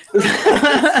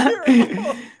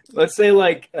that. Let's say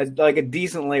like a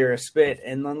decent layer of spit,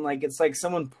 and then like it's like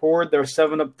someone poured their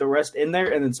 7-Up the rest in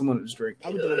there, and then someone was drinking. I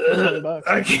would do it for $20.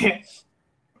 I can't.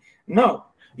 No, are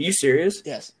you serious?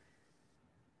 Yes.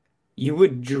 You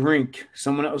would drink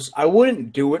someone else. I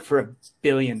wouldn't do it for $1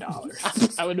 billion.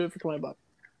 I would do it for $20.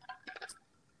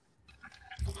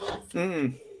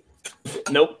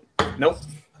 Nope.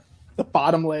 The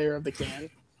bottom layer of the can,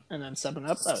 and then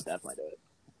 7-Up. I would definitely do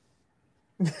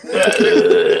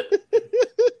it.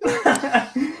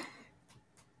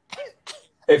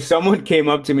 If someone came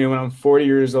up to me when I'm 40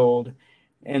 years old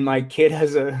and my kid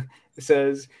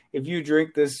says, if you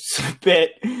drink this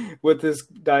spit with this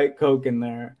Diet Coke in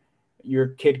there, your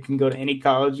kid can go to any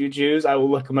college you choose, I will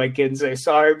look at my kid and say,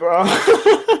 sorry, bro.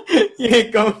 You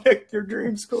ain't going to your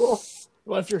dream school.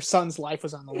 Well, if your son's life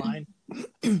was on the line,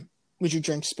 would you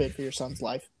drink spit for your son's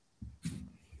life?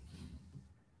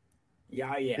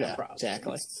 Yeah, probably.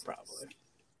 Exactly. Probably.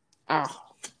 Oh.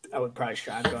 I would probably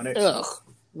shotgun it. Ugh.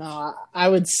 No, I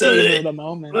would savor the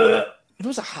moment. If it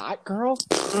was a hot girl,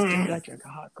 dude, I'd drink a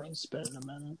hot girl spit in a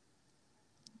minute.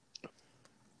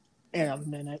 In a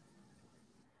minute.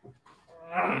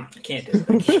 I can't do it.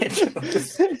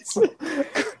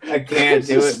 I can't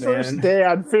do it, man. First day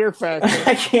on Fear Factor.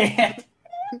 I can't.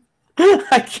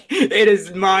 It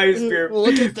is my Fear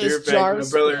Look at this jar my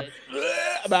brother.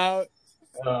 About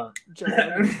Joe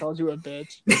called you a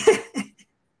bitch.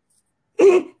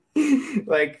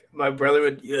 Like my brother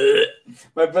would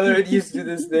used to do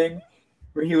this thing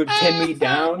where he would pin me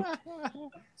down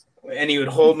and he would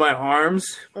hold my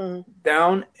arms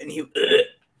down and he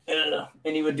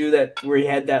would do that where he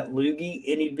had that loogie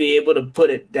and he'd be able to put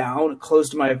it down close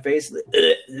to my face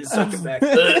and suck it back.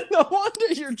 No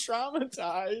wonder you're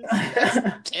traumatized.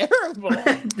 That's terrible.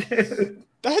 Dude.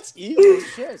 That's evil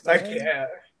shit. I can't.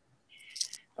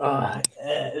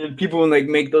 People would like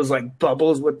make those like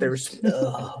bubbles with their.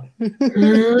 I'm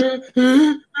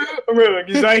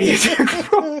really anxiety attack,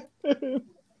 bro.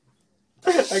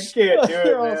 I can't do it,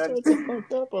 man. All sorts of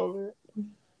fucked up over it.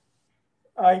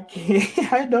 I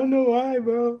can't. I don't know why,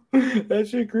 bro. That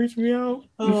shit creeps me out.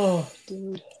 Oh,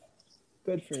 dude.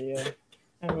 Good for you.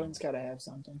 Everyone's got to have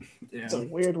something. Yeah. It's a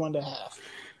weird one to have.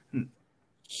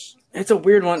 It's a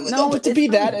weird one. No, but to be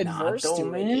that not, adverse though, to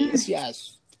man. it is,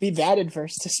 yes. To be that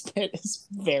adverse to spit is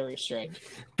very strange.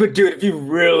 But dude, if you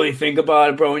really think about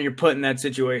it, bro, when you're put in that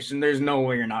situation, there's no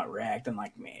way you're not reacting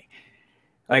like me.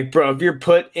 Like, bro, if you're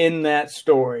put in that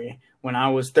story when I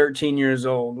was 13 years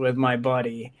old with my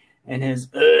buddy and his,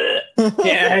 yeah,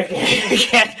 I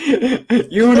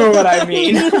can't. You know what I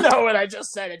mean. You know what I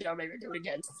just said, and don't make me do it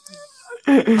again.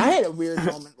 I had a weird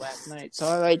moment last night.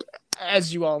 So,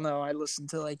 as you all know, I listen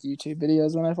to, YouTube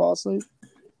videos when I fall asleep.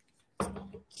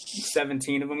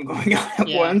 17 of them going on at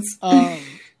once.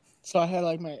 So I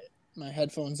had, my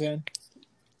headphones in,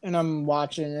 and I'm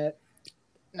watching it.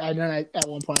 And then at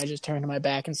one point, I just turned to my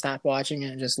back and stopped watching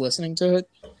it and just listening to it.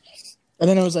 And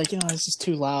then I was like, this is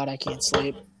too loud. I can't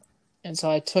sleep. And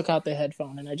so I took out the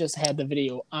headphone, and I just had the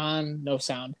video on, no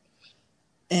sound.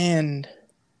 And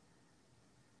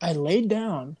I laid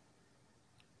down,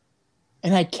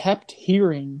 and I kept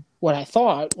hearing what I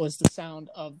thought was the sound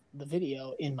of the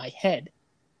video in my head.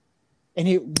 And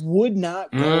it would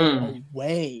not go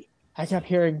away. I kept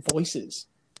hearing voices.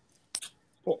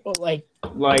 Like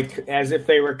as if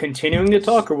they were continuing to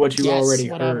talk or what you already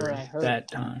heard I heard that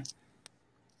time.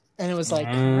 And it was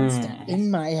constant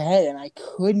in my head, and I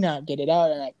could not get it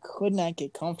out, and I could not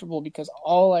get comfortable because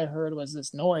all I heard was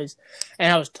this noise,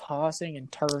 and I was tossing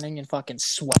and turning and fucking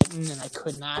sweating, and I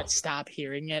could not stop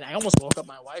hearing it. I almost woke up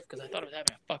my wife because I thought I was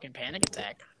having a fucking panic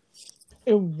attack.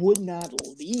 It would not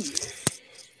leave.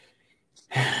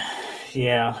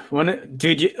 Yeah,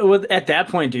 at that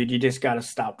point, dude, you just gotta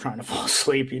stop trying to fall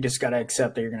asleep. You just gotta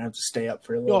accept that you're gonna have to stay up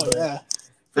for a little bit. Yeah.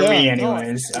 For me,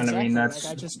 anyways. Exactly. I mean, that's.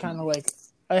 I just kind of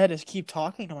I had to keep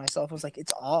talking to myself. I was like,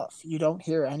 it's off. You don't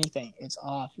hear anything. It's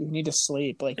off. You need to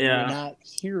sleep. You're not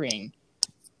hearing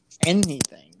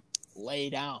anything. Lay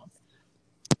down.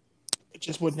 It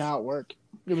just would not work.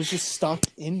 It was just stuck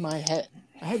in my head.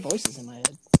 I had voices in my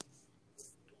head.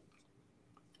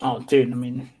 Oh, dude, I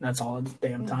mean, that's all the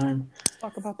damn time.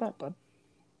 Talk about that, bud.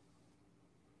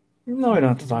 No, we don't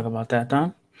have to talk about that,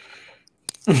 Tom.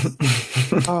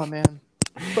 Oh, man.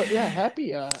 But yeah,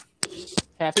 happy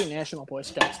National Boy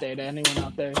Scouts Day to anyone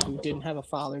out there who didn't have a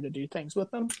father to do things with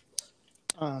them.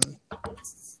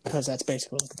 Because that's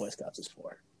basically what the Boy Scouts is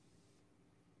for.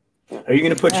 Are you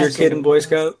going to put your kid in Boy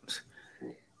Scouts?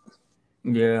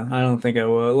 Yeah, I don't think I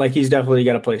will. He's definitely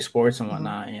got to play sports and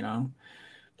whatnot,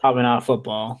 Probably not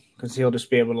football, because he'll just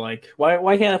be able to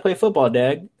why can't I play football,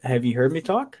 Dad? Have you heard me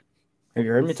talk?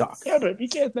 Yeah, but you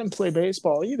can't then play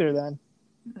baseball either then.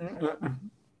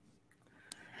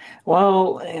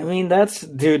 Well, I mean, that's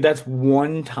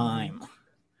one time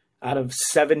out of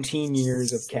 17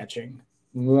 years of catching.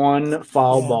 One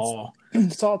foul ball.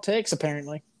 That's all it takes,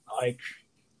 apparently. I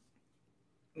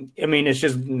mean, it's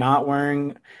just not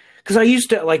wearing... Because I used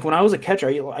to, when I was a catcher,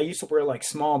 I used to wear,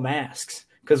 small masks.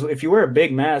 Because if you wear a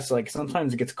big mask,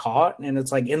 sometimes it gets caught, and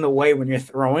it's, in the way when you're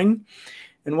throwing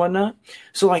and whatnot.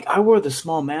 So, I wore the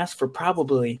small mask for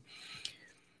probably,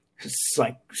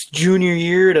 junior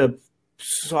year to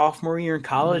sophomore year in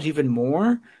college even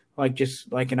more. Like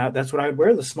just like, and that's what I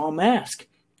wear, the small mask.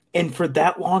 And for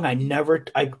that long, I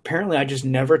just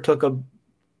never took a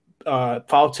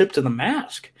foul tip to the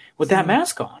mask with that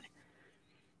mask on.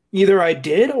 Either I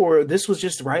did, or this was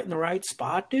just right in the right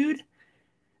spot, dude.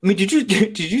 I mean, did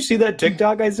you see that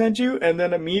TikTok I sent you, and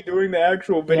then me doing the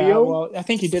actual video? Yeah, well, I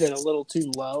think you did it a little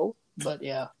too low, but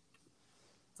yeah,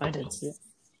 I did see it.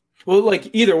 Well, like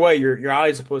either way, your eye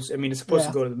is supposed to, I mean, it's supposed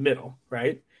to go to the middle,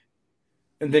 right?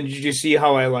 And then did you see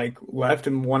how I like left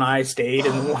and one eye stayed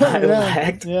and one eye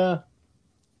lagged? Yeah.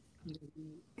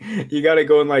 You got to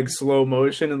go in like slow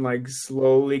motion and like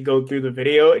slowly go through the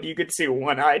video, and you could see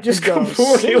one eye just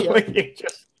completely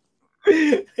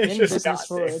it's just business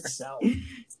for itself.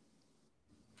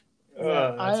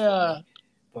 I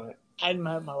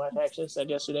met my wife actually said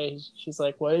yesterday. She's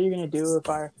like, "What are you gonna do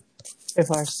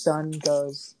if our son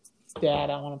goes,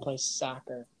 Dad, I want to play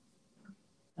soccer?"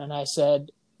 And I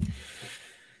said,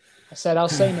 I'll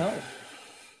say no.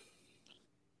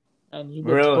 And you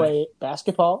get to play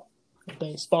basketball,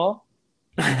 baseball.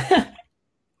 You're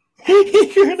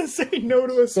gonna say no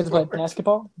to a sport. You get to play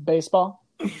basketball, baseball.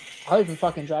 I'll even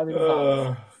fucking drive you to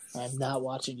volleyball. I'm not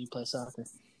watching you play soccer.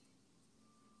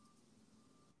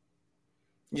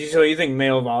 So you think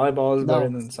male volleyball is better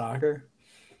than soccer?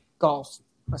 Golf.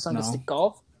 My son gets to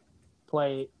golf,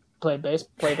 play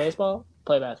baseball,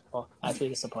 play basketball. That's what he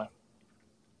gets to play.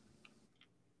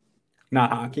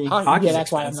 Not hockey? Yeah,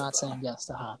 that's why I'm not saying yes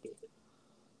to hockey.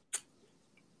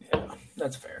 Yeah,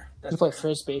 that's fair. You can play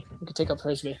frisbee. You can take up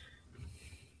frisbee.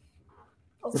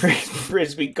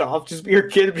 Frisbee golf. Just be your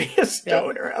kid, be a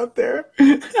stoner out there.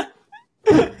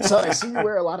 So I see you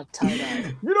wear a lot of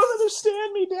tie-dye. You don't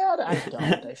understand me, Dad. I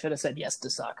don't. I should have said yes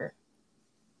to soccer.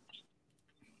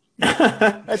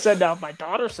 I said, now if my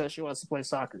daughter says she wants to play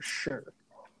soccer, sure.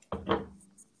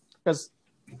 Because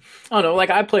oh no, like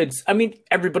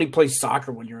everybody plays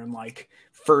soccer when you're in like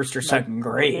first or second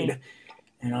grade.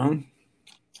 You know?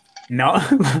 No.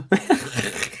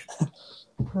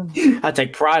 I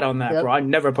take pride on that, bro. I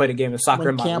never played a game of soccer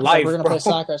in my life. We're gonna play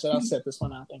soccer. I said, I'll sit this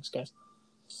one out. Thanks, guys.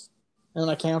 And then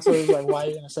my counselor was like, "Why are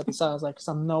you gonna set this out?" I was like, "Cause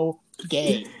I'm no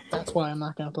gay. That's why I'm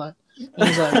not gonna play." And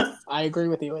he's like, "I agree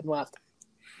with you," and left.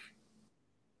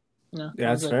 Yeah,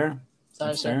 that's fair.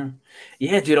 That's fair.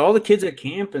 Yeah, dude. All the kids at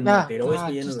camp and they'd always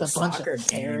be into the soccer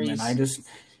game, and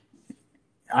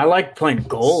I like playing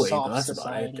goalie. But that's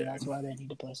about it. That's why they need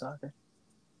to play soccer.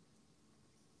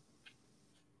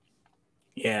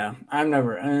 Yeah, I've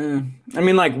never. I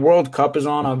mean, like World Cup is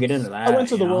on. I'll get into that. I went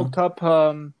to the World Cup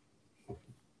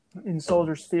in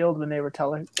Soldiers Field when they were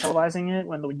televising it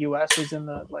when the U.S. was in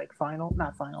the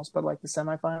not finals, but like the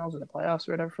semifinals or the playoffs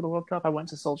or whatever for the World Cup. I went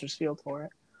to Soldiers Field for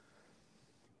it.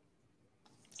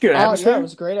 Good atmosphere. Yeah, it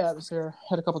was a great atmosphere.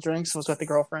 Had a couple drinks. Was with a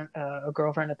girlfriend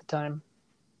at the time.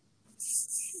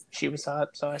 She was hot,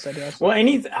 so I said yes. Well,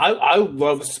 I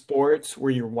love sports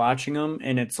where you're watching them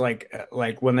and it's like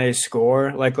when they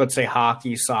score, like let's say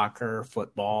hockey, soccer,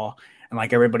 football, and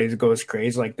like everybody goes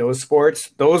crazy. Like those sports,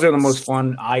 those are the most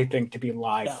fun I think to be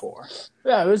live for.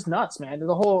 Yeah, it was nuts, man.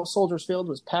 The whole Soldiers Field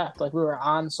was packed. Like we were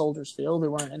on Soldiers Field, we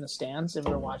weren't in the stands, and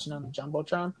we were watching on the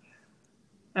jumbotron.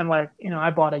 And like I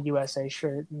bought a USA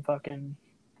shirt and fucking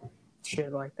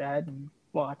shit like that, and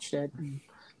watched it and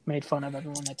made fun of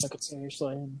everyone that took it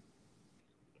seriously.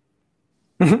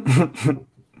 Can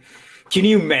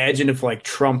you imagine if like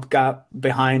Trump got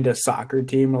behind a soccer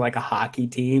team or like a hockey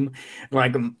team,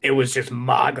 like it was just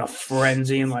MAGA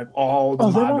frenzy and like all the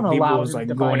MAGA people was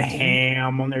like going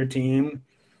ham on their team?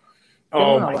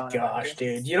 Oh my gosh,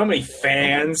 dude! You know how many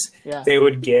fans they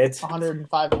would get?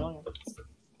 105 million.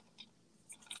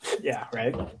 Yeah,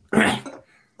 right.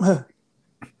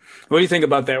 What do you think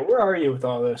about that? Where are you with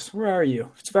all this? Where are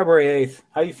you? It's February 8th.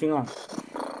 How you feeling?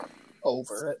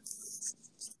 Over it.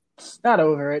 Not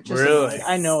over it. Just really?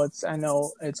 I know it's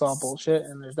all bullshit,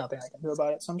 and there's nothing I can do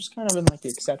about it. So I'm just kind of in like the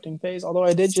accepting phase. Although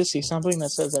I did just see something that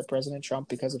says that President Trump,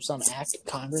 because of some act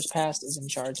Congress passed, is in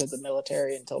charge of the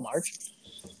military until March.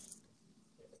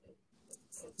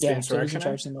 Yeah, so he's in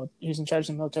charge of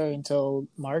the military until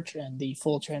March, and the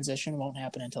full transition won't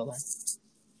happen until then.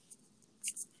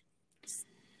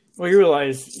 Well, you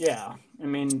realize, I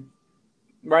mean,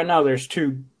 right now there's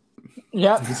two.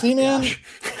 Yeah, see, man.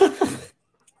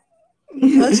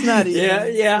 That's not even.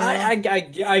 I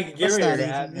get where you're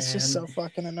at, man. It's just so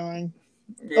fucking annoying.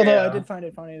 Yeah. Although I did find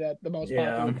it funny that the most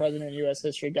popular president in U.S.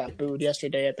 history got booed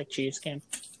yesterday at the Chiefs game.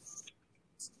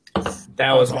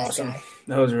 That was awesome.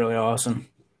 That was really awesome.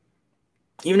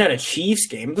 Even at a Chiefs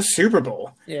game, the Super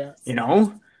Bowl. Yeah. You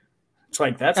know? It's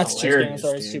like, that's hilarious. Chiefs game,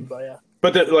 sorry, Super Bowl, yeah.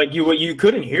 But you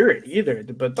couldn't hear it either.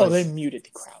 But they muted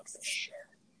the crowd for sure.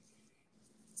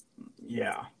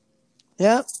 Yeah.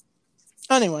 Yep.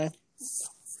 Anyway.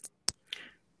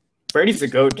 Brady's the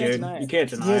GOAT, dude. You can't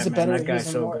deny he has it, man. That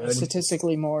guy's so good.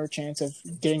 Statistically more chance of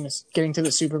getting to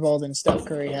the Super Bowl than Steph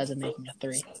Curry has of making a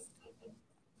three.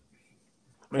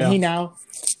 Yeah. And he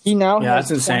now has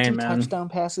that's insane, 20 touchdown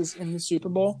passes in the Super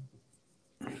Bowl.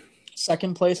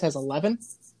 Second place has 11.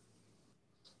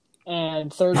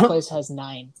 And third place has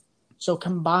 9. So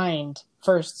combined,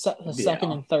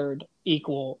 second, and third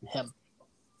equal him.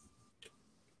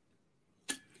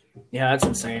 Yeah, that's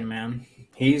insane, man.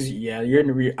 I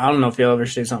don't know if he'll ever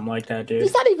say something like that, dude.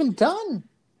 He's not even done.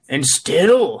 And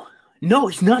still, no,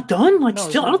 he's not done. I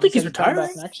don't think he's retiring.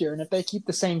 Back next year, and if they keep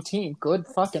the same team, good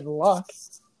fucking luck.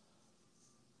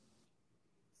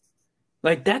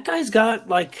 That guy's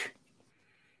got I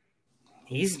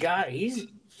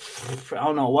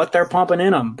don't know what they're pumping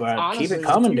in him, but honestly, keep it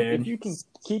coming, dude. If you can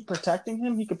keep protecting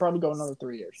him, he could probably go another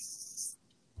 3 years.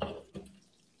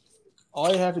 All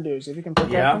you have to do is if you can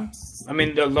protect him. I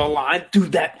mean, the line,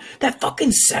 dude, that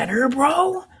fucking center,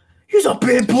 bro, he's a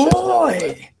big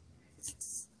boy.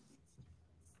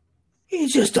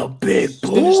 He's just a big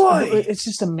boy. It's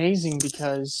just amazing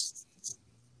because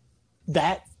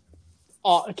that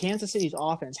Kansas City's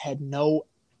offense had no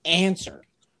answer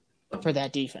for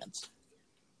that defense.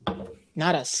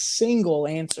 Not a single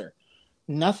answer.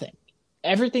 Nothing.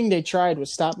 Everything they tried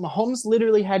was stop. Mahomes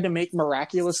literally had to make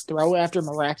miraculous throw after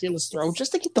miraculous throw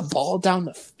just to get the ball down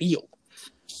the field.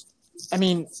 I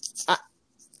mean,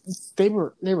 they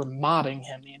were mobbing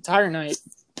him the entire night,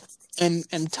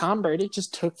 and Tom Brady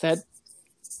just picked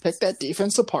that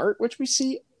defense apart, which we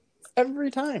see every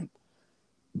time.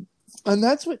 And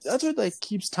that's what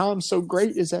keeps Tom so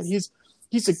great is that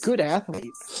he's a good athlete,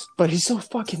 but he's so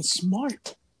fucking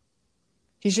smart.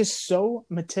 He's just so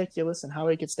meticulous in how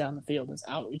he gets down the field. It's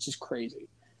just crazy.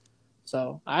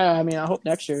 So, I mean, I hope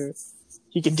next year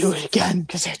he can do it again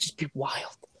because that'd just be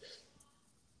wild.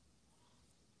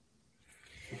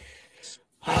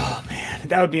 Oh, man.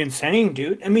 That would be insane,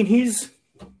 dude. I mean,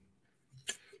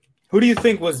 who do you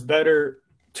think was better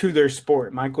to their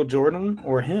sport, Michael Jordan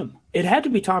or him? It had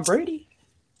to be Tom Brady.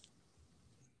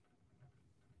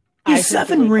 He's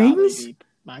 7 rings?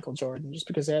 Michael Jordan, just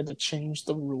because they had to change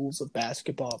the rules of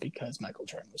basketball because Michael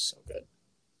Jordan was so good.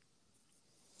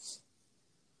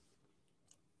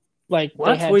 They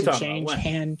had to change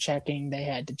hand checking. They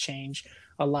had to change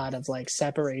a lot of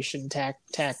separation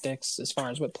tactics as far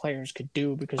as what players could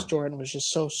do because Jordan was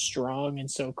just so strong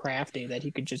and so crafty that he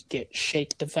could just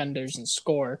shake defenders and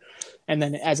score. And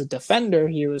then as a defender,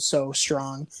 he was so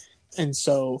strong and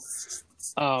so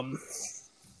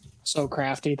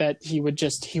crafty that he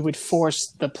would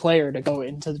force the player to go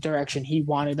into the direction he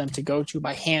wanted them to go to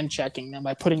by hand checking them,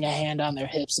 by putting a hand on their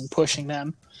hips and pushing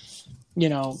them,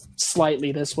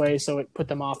 slightly this way. So it put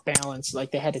them off balance.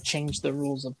 They had to change the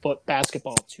rules of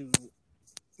basketball to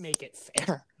make it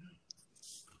fair.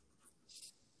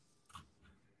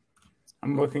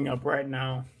 I'm looking up right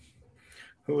now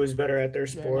who is better at their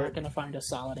sport. You're not going to find a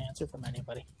solid answer from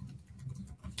anybody.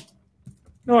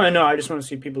 No, I know. I just want to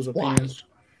see people's opinions.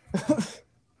 I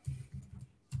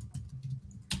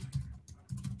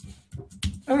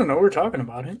don't know. We're talking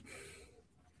about it.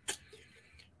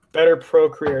 Better pro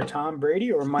career, Tom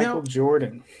Brady or Michael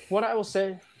Jordan? What I will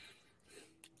say.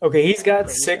 Okay, he's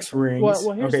got 6 rings.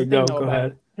 Well, here's okay, the thing, go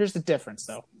ahead. Here's the difference,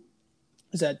 though,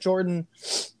 is that Jordan,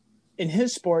 in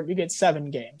his sport, you get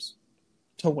 7 games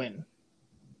to win.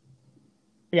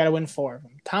 You got to win 4 of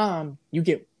them. Tom, you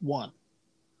get 1.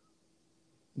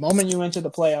 The moment you enter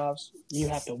the playoffs, you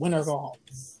have to win or go home.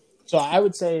 So I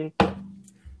would say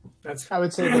that's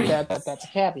a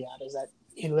caveat, is that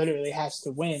he literally has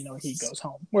to win or he goes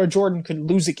home. Where Jordan could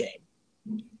lose a game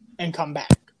and come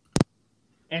back.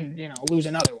 And, lose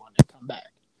another one and come back.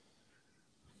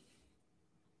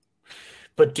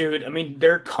 But, dude, I mean,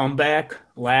 their comeback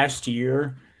last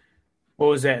year, what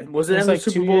was that? Was it in the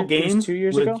Super Bowl game? 2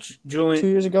 years ago? 2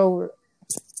 years ago?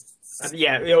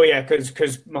 Yeah,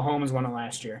 because Mahomes won it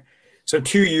last year. So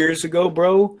 2 years ago,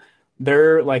 bro,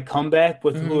 their comeback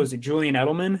with who was it? Julian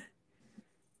Edelman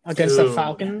against the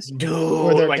Falcons,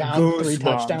 where they're down 3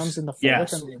 touchdowns in the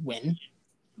fourth and they win.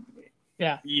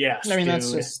 Yeah, yes. I mean, dude.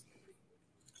 that's just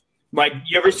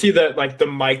you ever see the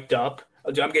mic'd up?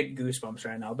 I'm getting goosebumps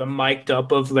right now. The mic'd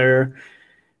up of their.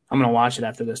 I'm gonna watch it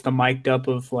after this. The mic'd up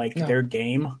of their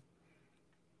game.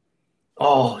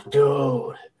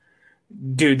 Oh,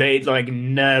 dude, they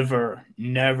never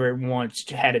once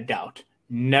had a doubt.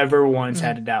 Never once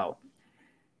had a doubt.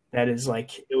 That is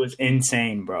it was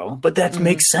insane, bro. But that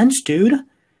makes sense, dude.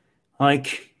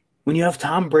 when you have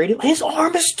Tom Brady, his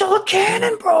arm is still a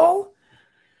cannon, bro.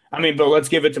 I mean, but let's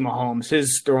give it to Mahomes.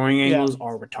 His throwing angles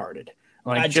are retarded.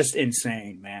 Like, just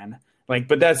insane, man. Like,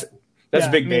 but that's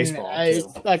big baseball, too.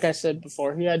 Like I said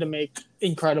before, he had to make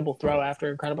incredible throw after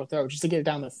incredible throw just to get it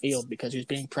down the field because he was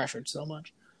being pressured so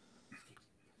much.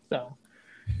 So,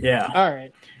 yeah. All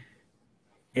right.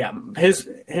 Yeah, his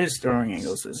throwing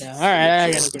angles is... Yeah, all right,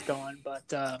 I got to get going.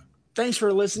 But thanks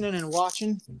for listening and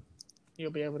watching.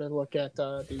 You'll be able to look at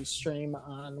the stream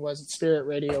on Was It Spirit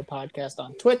Radio podcast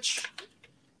on Twitch.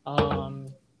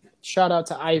 Shout out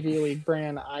to Ivy League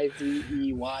brand,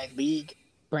 IVEY League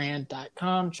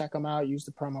brand.com. Check them out. Use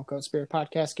the promo code Spirit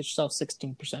Podcast. Get yourself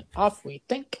 16% off, we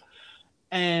think.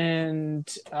 And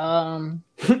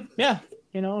yeah,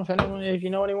 if you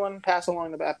know anyone, pass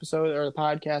along the episode or the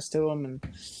podcast to them, and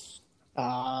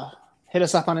hit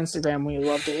us up on Instagram. We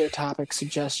love to hear topic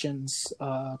suggestions.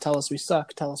 Tell us we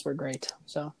suck. Tell us we're great.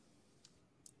 So,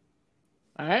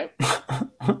 all right.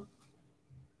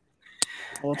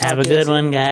 Have a good one, guys.